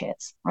meal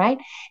kits, right?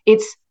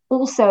 It's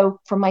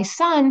also for my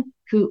son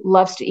who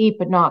loves to eat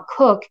but not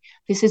cook.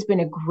 This has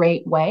been a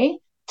great way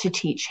to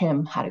teach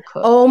him how to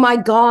cook. Oh my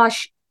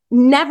gosh.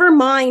 Never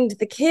mind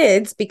the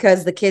kids,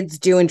 because the kids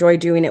do enjoy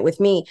doing it with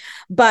me.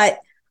 But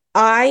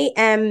I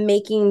am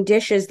making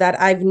dishes that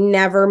I've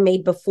never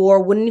made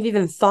before, wouldn't have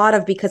even thought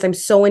of, because I'm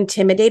so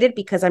intimidated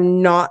because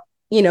I'm not,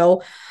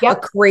 a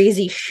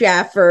crazy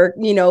chef or,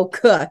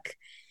 cook.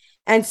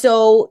 And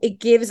so it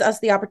gives us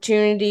the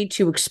opportunity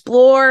to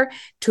explore,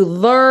 to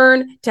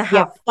learn, to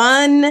have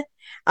fun,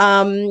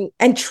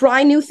 and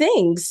try new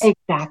things.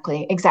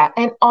 Exactly.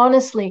 And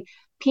honestly,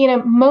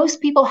 Pina,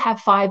 most people have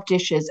 5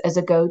 dishes as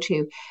a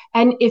go-to.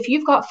 And if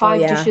you've got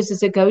 5 dishes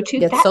as a go-to,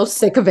 get so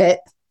sick of it.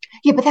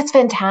 Yeah, but that's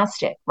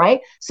fantastic,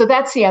 right? So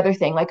that's the other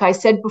thing. Like I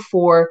said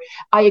before,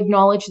 I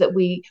acknowledge that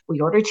we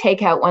order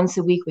takeout once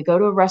a week, we go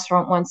to a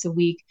restaurant once a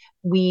week,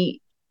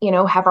 we,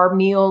 have our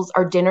meals,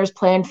 our dinners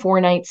planned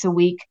 4 nights a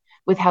week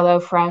with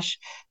HelloFresh.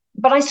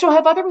 But I still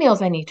have other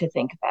meals I need to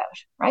think about,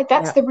 right?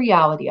 That's Yeah. the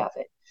reality of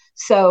it.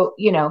 So,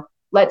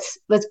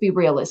 let's be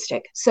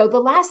realistic. So the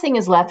last thing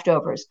is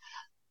leftovers.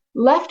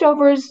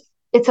 Leftovers,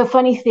 it's a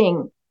funny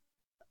thing.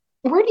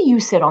 Where do you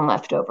sit on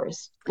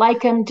leftovers?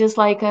 Like them,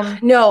 dislike them?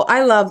 No,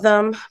 I love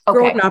them.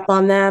 Growing Okay. up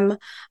on them.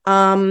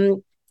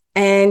 Um,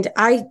 and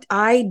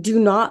I do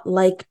not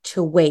like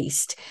to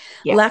waste.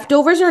 Yeah.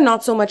 Leftovers are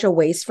not so much a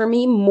waste for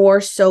me, more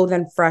so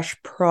than fresh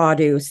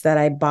produce that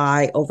I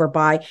buy,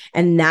 overbuy,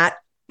 and that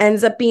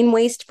ends up being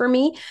waste for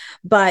me.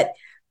 But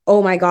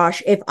oh my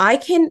gosh, if I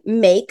can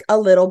make a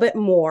little bit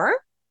more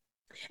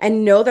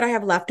and know that I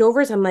have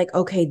leftovers, I'm like,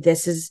 okay,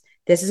 this is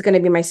going to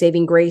be my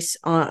saving grace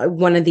on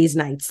one of these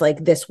nights,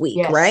 like this week,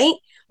 Yes. right?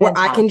 Where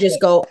I can just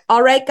Fantastic. go,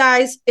 all right,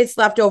 guys, it's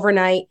leftover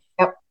night.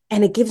 Yep.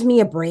 And it gives me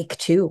a break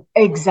too.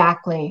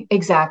 Exactly.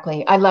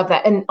 Exactly. I love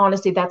that. And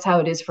honestly, that's how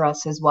it is for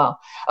us as well.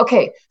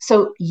 Okay.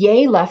 So,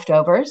 yay,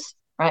 leftovers,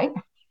 right?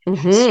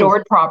 Mm-hmm.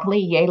 Stored properly,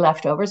 yay,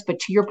 leftovers. But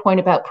to your point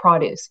about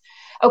produce,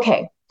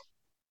 okay.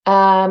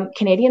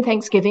 Canadian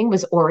Thanksgiving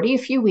was already a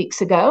few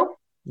weeks ago.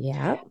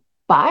 Yeah.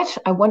 But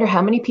I wonder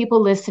how many people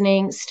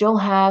listening still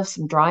have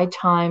some dried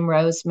thyme,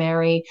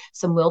 rosemary,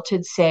 some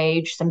wilted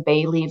sage, some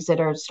bay leaves that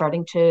are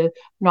starting to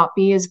not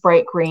be as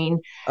bright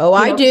green, Oh,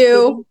 I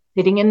do.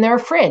 sitting in their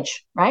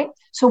fridge, right?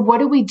 So, what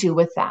do we do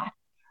with that?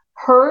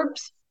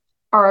 Herbs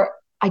are,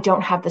 I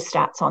don't have the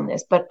stats on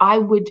this, but I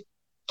would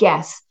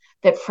guess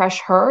that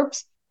fresh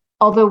herbs,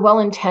 although well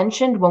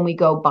intentioned when we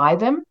go buy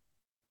them,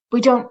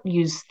 we don't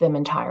use them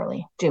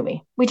entirely, do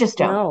we? We just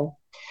don't. No.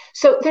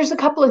 So there's a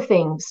couple of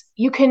things.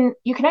 You can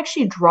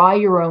actually dry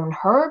your own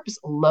herbs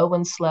low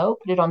and slow,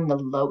 put it on the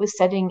lowest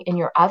setting in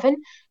your oven,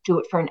 do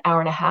it for an hour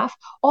and a half.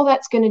 All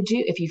that's going to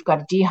do, if you've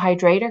got a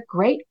dehydrator,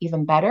 great,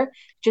 even better,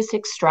 just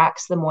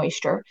extracts the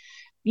moisture.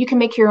 You can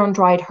make your own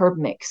dried herb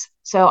mix.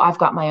 So I've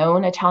got my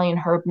own Italian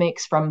herb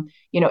mix from,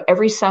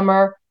 every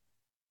summer,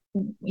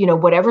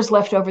 whatever's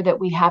left over that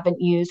we haven't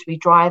used, we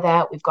dry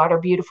that. We've got our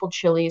beautiful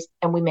chilies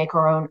and we make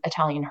our own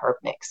Italian herb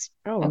mix.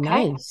 Oh, Okay.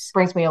 nice.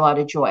 Brings me a lot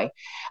of joy.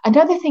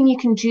 Another thing you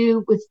can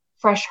do with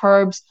fresh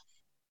herbs,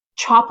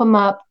 chop them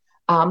up,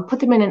 put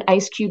them in an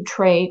ice cube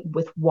tray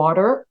with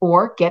water,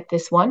 or get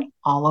this one,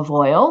 olive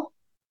oil.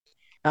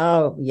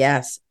 Oh,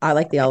 yes. I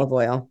like the olive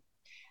oil.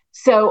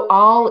 So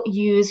I'll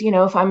use,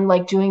 if I'm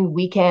like doing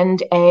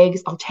weekend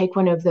eggs, I'll take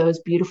one of those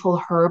beautiful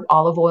herb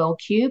olive oil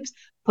cubes,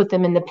 put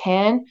them in the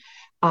pan.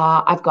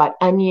 I've got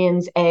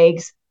onions,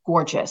 eggs,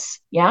 gorgeous.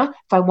 Yeah.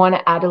 If I want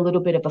to add a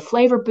little bit of a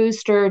flavor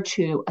booster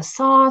to a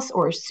sauce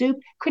or a soup,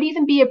 could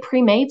even be a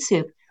pre-made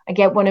soup. I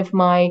get one of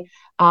my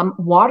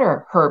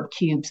water herb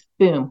cubes.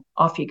 Boom,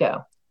 off you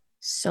go.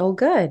 So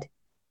good.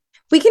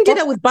 We can do Yes,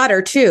 that with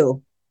butter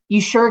too.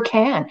 you sure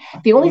can.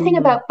 The only thing Mm.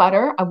 about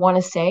butter I want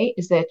to say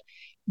is that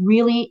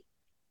really,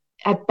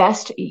 at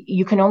best,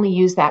 you can only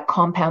use that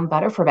compound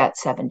butter for about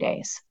 7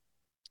 days.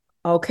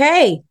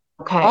 Okay.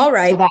 Okay. All So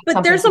right. that's But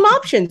something there's to some keep.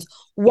 options.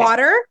 Yeah.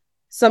 Water,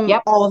 some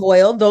Yep. olive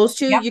oil. Those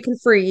two Yep. you can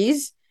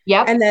freeze.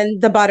 Yep. And then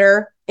the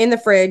butter in the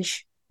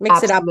fridge.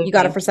 Mix it up. You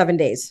got it Absolutely. for 7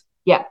 days.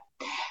 Yeah.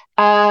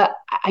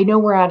 I know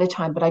we're out of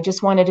time, but I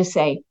just wanted to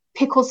say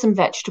pickle some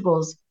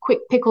vegetables. Quick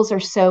pickles are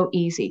so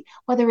easy.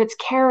 Whether it's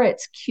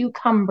carrots,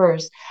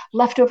 cucumbers,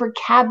 leftover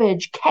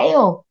cabbage,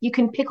 kale, you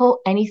can pickle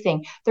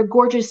anything. They're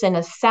gorgeous in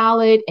a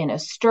salad, in a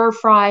stir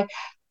fry.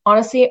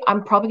 Honestly,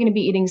 I'm probably going to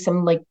be eating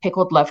some like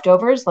pickled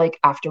leftovers like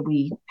after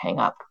we hang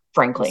up, This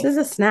frankly. is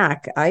a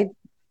snack.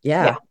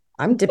 Yeah.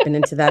 I'm dipping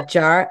into that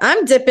jar.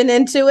 I'm dipping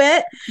into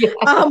it.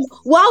 Yeah.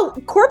 While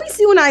Corby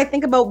Sue and I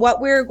think about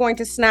what we're going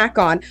to snack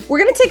on, we're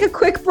going to take a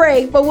quick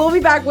break, but we'll be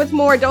back with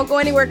more. Don't go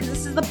anywhere because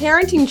this is the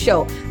Parenting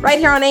Show right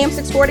here on AM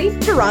 640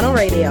 Toronto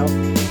Radio.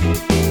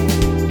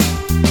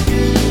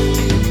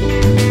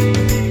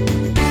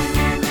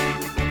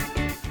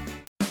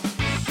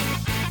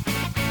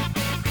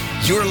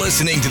 You're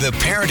listening to The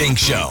Parenting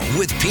Show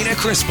with Pina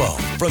Crispo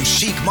from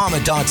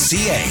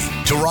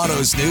chicmama.ca.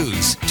 Toronto's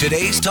news.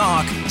 Today's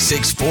talk,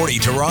 640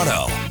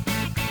 Toronto.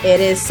 It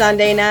is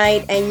Sunday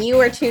night, and you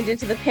are tuned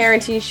into the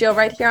Parenting Show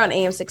right here on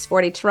AM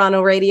 640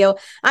 Toronto Radio.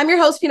 I'm your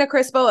host, Pina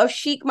Crispo of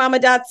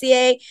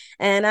chicmama.ca,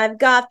 and I've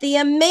got the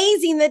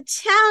amazing, the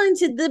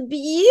talented, the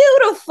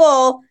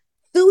beautiful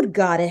food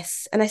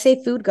goddess. And I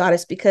say food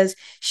goddess because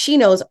she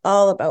knows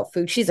all about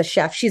food. She's a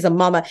chef, she's a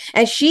mama,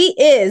 and she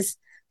is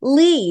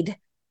lead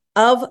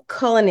of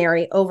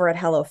culinary over at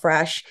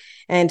HelloFresh.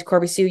 And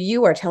Corby Sue,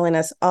 you are telling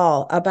us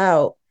all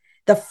about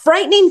the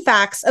frightening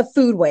facts of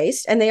food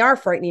waste, and they are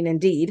frightening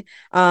indeed,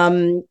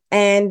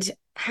 and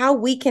how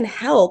we can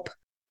help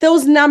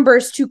those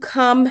numbers to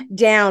come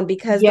down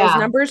because those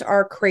numbers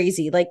are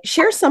crazy. Like,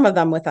 share some of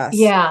them with us.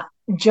 Yeah,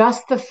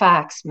 just the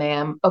facts,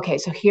 ma'am. Okay,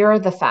 so here are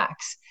the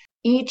facts.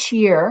 Each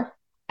year,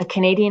 a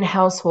Canadian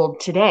household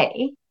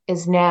today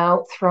is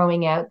now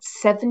throwing out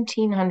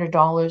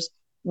 $1,700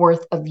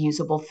 worth of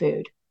usable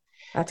food.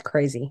 That's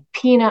crazy.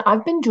 Pina,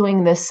 I've been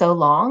doing this so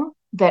long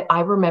that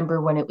I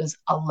remember when it was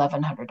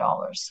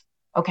 $1,100.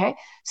 Okay.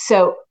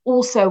 So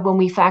also when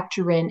we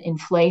factor in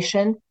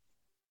inflation,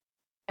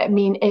 I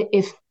mean,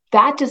 if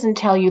that doesn't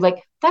tell you,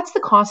 like, that's the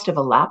cost of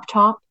a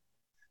laptop,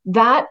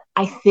 that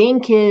I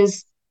think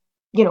is,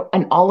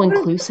 an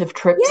all-inclusive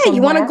trip Yeah,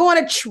 you want to somewhere. go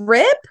on a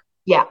trip?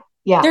 Yeah.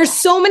 Yeah. There's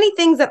so many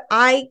things that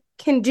I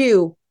can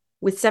do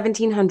with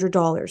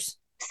 $1,700.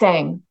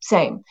 Same.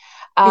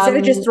 Instead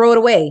of just Um, throw it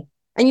away.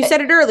 And you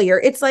said it earlier.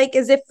 It's like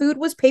as if food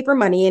was paper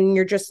money and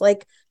you're just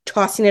like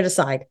tossing it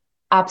aside.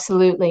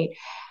 Absolutely.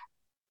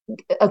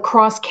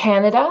 Across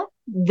Canada,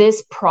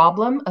 this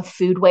problem of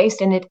food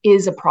waste, and it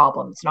is a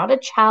problem. It's not a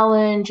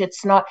challenge. It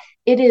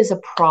is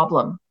a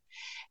problem.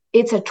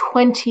 It's a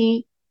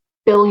 $20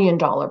 billion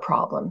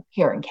problem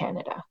here in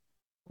Canada.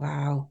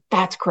 Wow.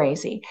 That's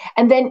crazy.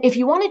 And then if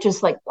you want to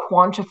just like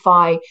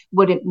quantify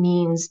what it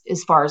means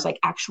as far as like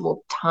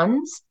actual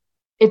tons,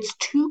 it's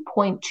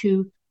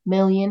 2.2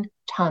 million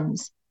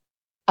tons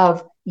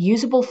of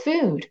usable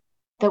food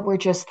that we're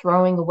just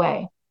throwing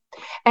away.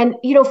 And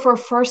for a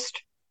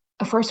first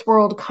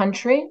world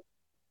country,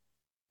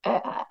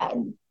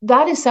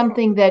 that is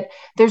something that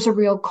there's a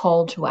real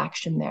call to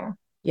action there.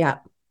 Yeah.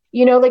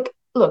 Like,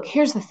 look,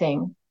 here's the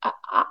thing.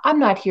 I'm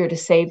not here to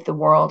save the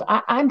world.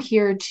 I'm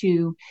here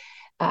to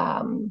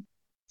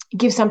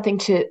give something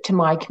to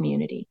my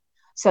community.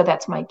 So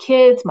that's my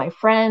kids, my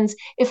friends.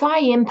 If I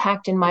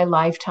impact in my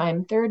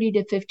lifetime 30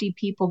 to 50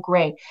 people,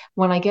 great.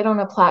 When I get on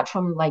a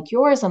platform like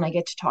yours and I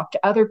get to talk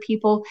to other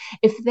people,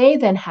 if they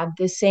then have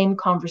this same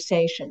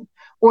conversation,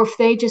 or if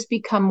they just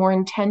become more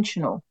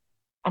intentional.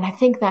 And I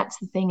think that's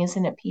the thing,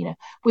 isn't it, Pina?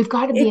 We've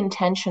got to be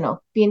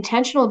intentional. Be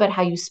intentional about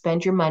how you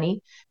spend your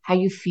money, how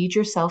you feed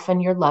yourself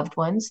and your loved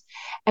ones,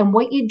 and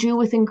what you do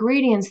with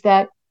ingredients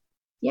that,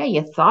 yeah,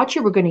 you thought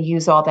you were going to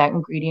use all that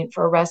ingredient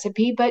for a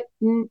recipe, but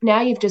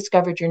now you've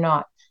discovered you're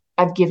not.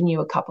 I've given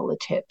you a couple of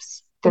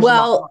tips. There's a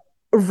lot more. Well,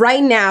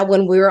 right now,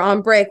 when we were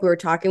on break, we were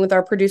talking with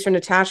our producer,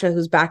 Natasha,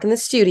 who's back in the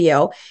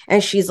studio.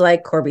 And she's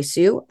like, Corby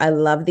Sue, I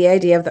love the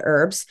idea of the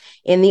herbs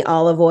in the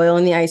olive oil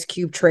and the ice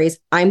cube trays.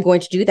 I'm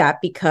going to do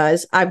that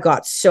because I've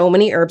got so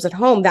many herbs at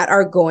home that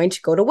are going to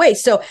go to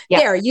waste. So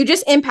there, you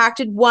just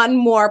impacted one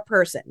more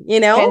person,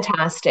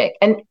 Fantastic.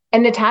 And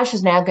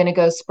Natasha's now going to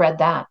go spread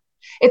that.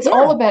 It's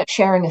all about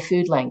sharing a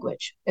food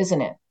language,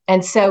 isn't it?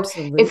 And so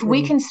Absolutely. if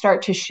we can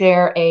start to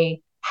share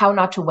a how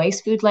not to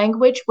waste food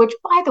language, which,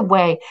 by the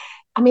way,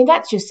 I mean,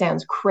 that just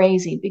sounds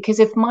crazy, because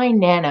if my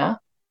Nana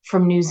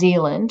from New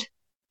Zealand,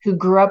 who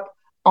grew up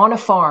on a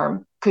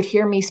farm, could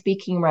hear me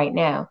speaking right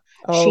now,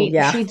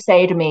 she'd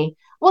say to me,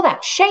 well,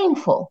 that's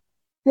shameful.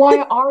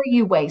 Why are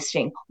you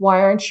wasting?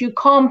 Why aren't you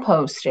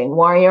composting?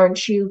 Why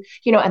aren't you,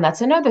 and that's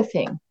another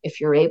thing.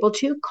 If you're able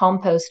to,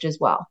 compost as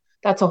well.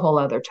 That's a whole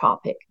other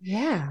topic.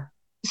 Yeah.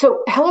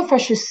 So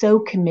HelloFresh is so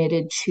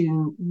committed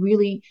to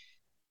really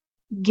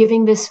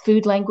giving this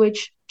food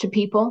language to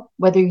people,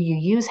 whether you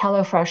use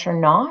HelloFresh or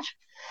not.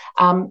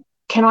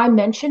 Can I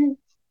mention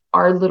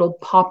our little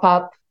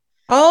pop-up?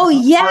 Oh,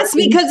 yes,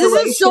 because this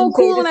is so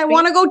cool and I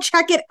want to go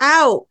check it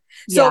out.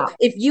 So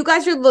if you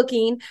guys are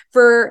looking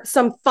for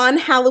some fun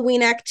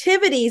Halloween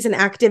activities and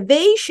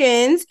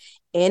activations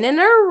in and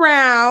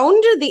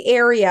around the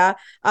area,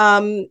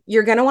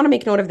 you're going to want to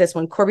make note of this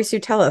one. Corby Sue,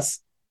 tell us.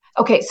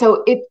 Okay,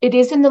 so it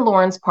is in the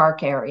Lawrence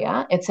Park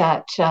area. It's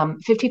at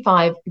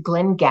 55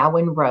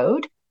 Glengowan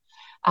Road.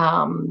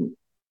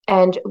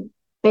 And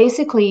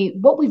basically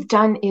what we've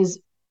done is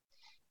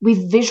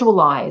we've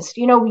visualized,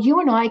 you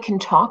and I can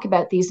talk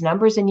about these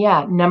numbers, and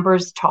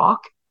numbers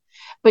talk,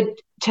 but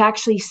to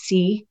actually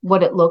see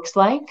what it looks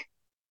like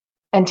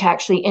and to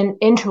actually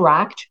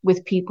interact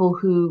with people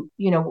who,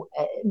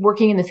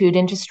 working in the food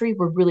industry,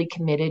 we're really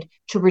committed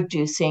to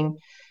reducing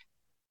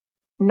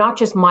not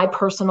just my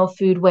personal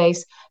food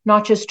waste,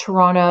 not just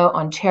Toronto,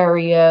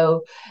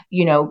 Ontario,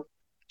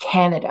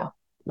 Canada.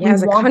 Yeah,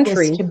 as a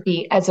country. This to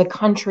be, as a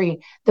country,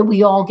 that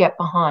we all get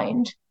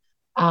behind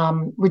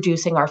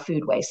reducing our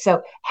food waste.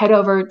 So head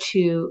over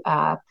to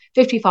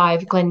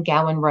 55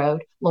 Glengowan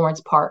Road,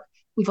 Lawrence Park.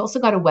 We've also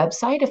got a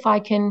website, if I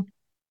can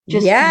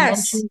just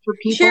mention for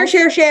people.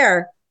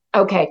 Share.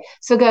 Okay,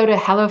 so go to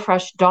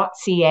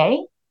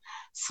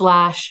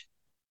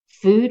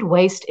hellofresh.ca/food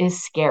waste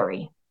is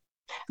scary.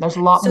 There's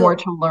a lot more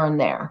to learn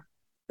there.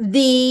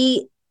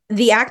 The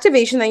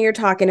activation that you're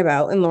talking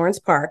about in Lawrence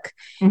Park,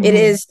 it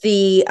is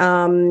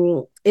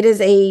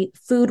a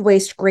food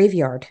waste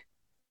graveyard.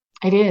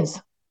 It is.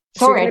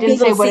 Sorry, I didn't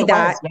say what it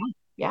was.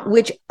 Yeah.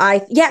 Which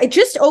it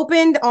just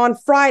opened on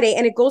Friday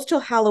and it goes till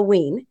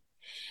Halloween.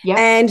 Yeah.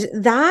 And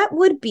that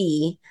would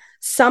be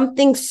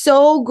something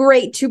so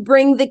great to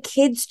bring the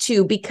kids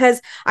to,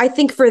 because I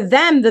think for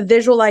them, the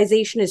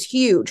visualization is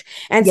huge.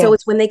 And so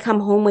it's when they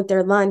come home with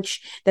their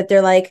lunch that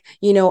they're like,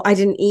 I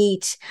didn't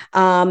eat.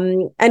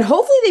 And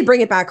hopefully they bring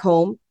it back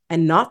home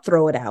and not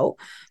throw it out.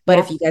 But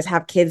if you guys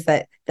have kids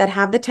that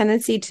have the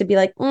tendency to be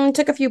like,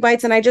 took a few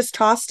bites and I just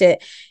tossed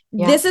it.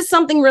 Yeah. This is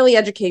something really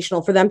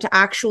educational for them to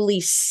actually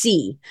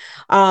see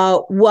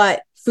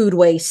what food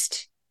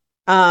waste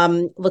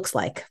looks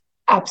like.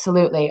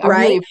 Absolutely. I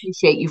really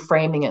appreciate you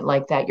framing it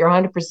like that. You're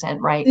 100%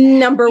 right.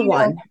 Number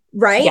one,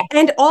 right? Yeah.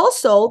 And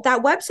also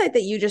that website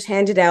that you just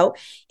handed out,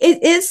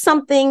 it is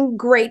something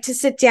great to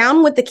sit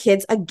down with the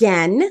kids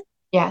again.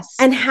 Yes.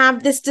 And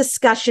have this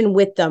discussion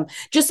with them.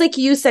 Just like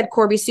you said,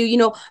 Corby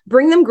Sue,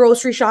 bring them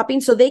grocery shopping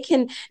so they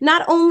can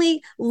not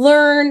only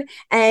learn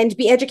and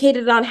be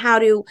educated on how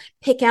to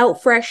pick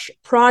out fresh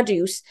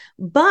produce,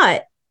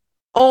 but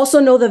also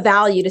know the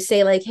value to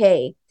say like,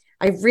 hey,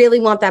 I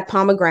really want that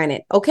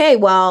pomegranate. Okay,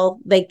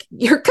 well, like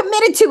you're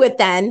committed to it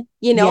then,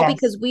 Yes.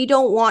 because we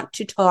don't want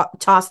to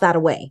toss that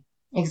away.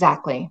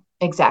 Exactly.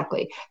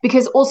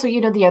 Because also,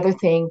 the other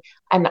thing,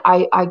 and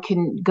I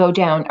can go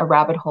down a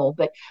rabbit hole,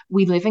 but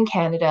we live in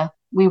Canada.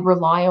 We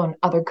rely on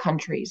other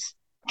countries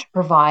to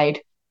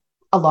provide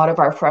a lot of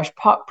our fresh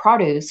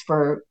produce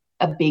for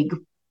a big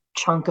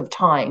chunk of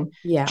time,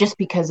 just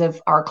because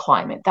of our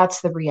climate. That's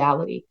the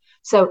reality.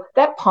 So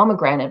that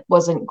pomegranate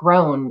wasn't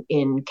grown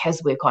in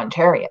Keswick,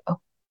 Ontario.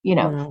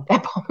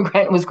 That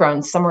pomegranate was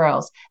grown somewhere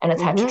else, and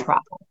it's had to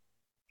travel.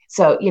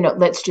 So,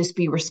 let's just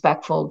be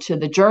respectful to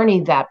the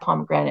journey that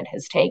pomegranate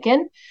has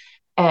taken.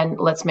 And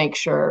let's make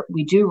sure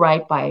we do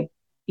right by,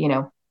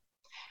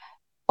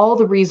 all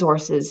the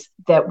resources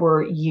that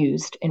were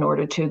used in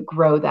order to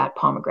grow that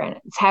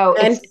pomegranate. It's how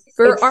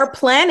for our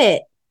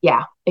planet.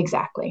 Yeah,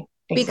 exactly.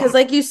 Because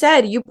like you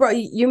said,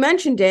 you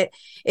mentioned it,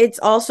 it's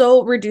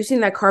also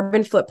reducing that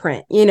carbon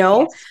footprint,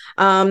 Yes.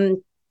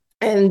 And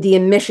the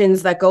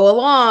emissions that go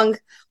along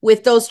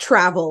with those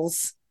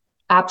travels.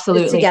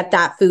 Absolutely. To get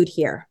that food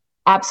here.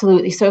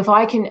 Absolutely. So if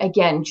I can,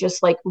 again,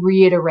 just like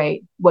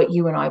reiterate what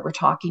you and I were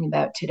talking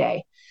about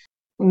today.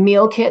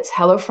 Meal kits,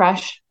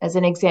 HelloFresh, as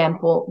an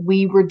example,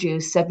 we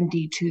reduce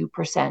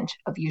 72%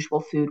 of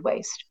usual food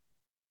waste.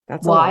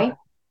 That's why?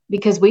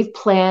 Because we've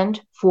planned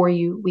for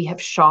you. We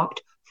have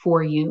shopped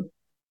for you.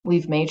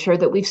 We've made sure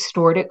that we've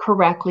stored it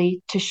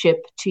correctly to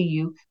ship to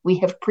you. We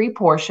have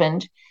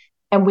pre-portioned,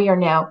 and we are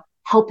now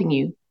helping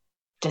you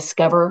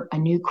discover a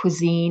new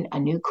cuisine, a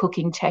new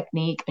cooking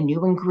technique, a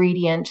new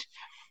ingredient.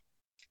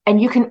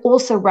 And you can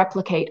also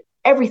replicate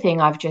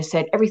everything I've just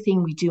said,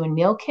 everything we do in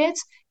meal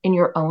kits in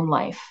your own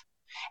life.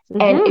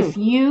 And if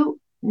you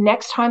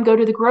next time go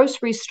to the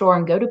grocery store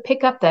and go to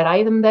pick up that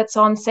item that's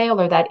on sale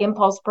or that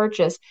impulse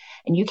purchase,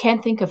 and you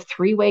can't think of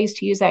 3 ways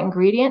to use that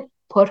ingredient,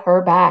 put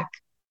her back.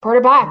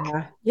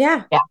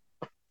 Yeah.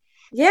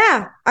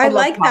 I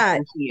like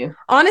that.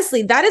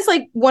 Honestly, that is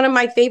like one of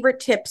my favorite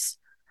tips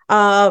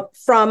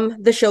from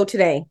the show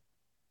today.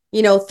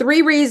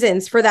 3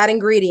 reasons for that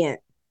ingredient.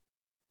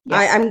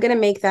 Yes. I'm going to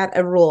make that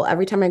a rule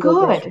every time I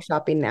go grocery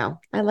shopping now.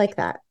 I like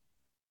that.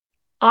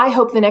 I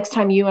hope the next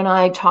time you and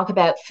I talk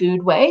about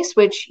food waste,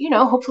 which,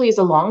 hopefully is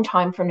a long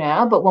time from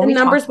now, but when the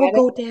numbers will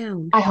go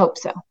down. I hope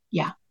so.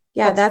 Yeah.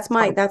 Yeah, that's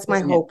my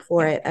hope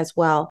for it as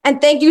well.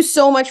 And thank you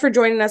so much for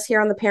joining us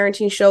here on the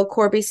Parenting Show.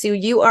 Corby Sue,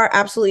 you are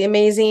absolutely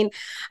amazing.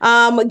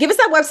 Give us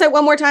that website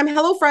one more time,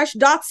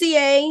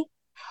 hellofresh.ca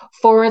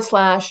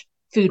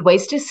 /food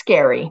waste is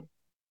scary.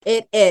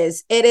 It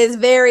is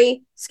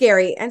very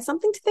scary and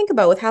something to think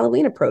about with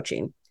Halloween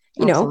approaching.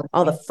 Absolutely.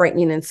 All the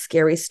frightening and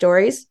scary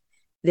stories.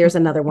 There's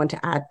another one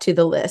to add to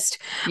the list.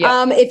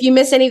 Yeah. If you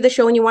miss any of the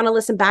show and you want to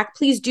listen back,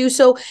 please do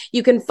so.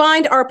 You can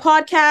find our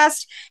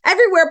podcast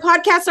everywhere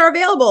podcasts are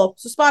available.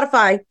 So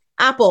Spotify,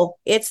 Apple,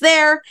 it's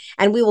there.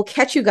 And we will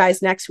catch you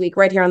guys next week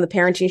right here on The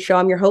Parenting Show.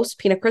 I'm your host,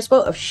 Pina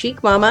Crispo of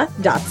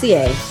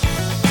chicmama.ca.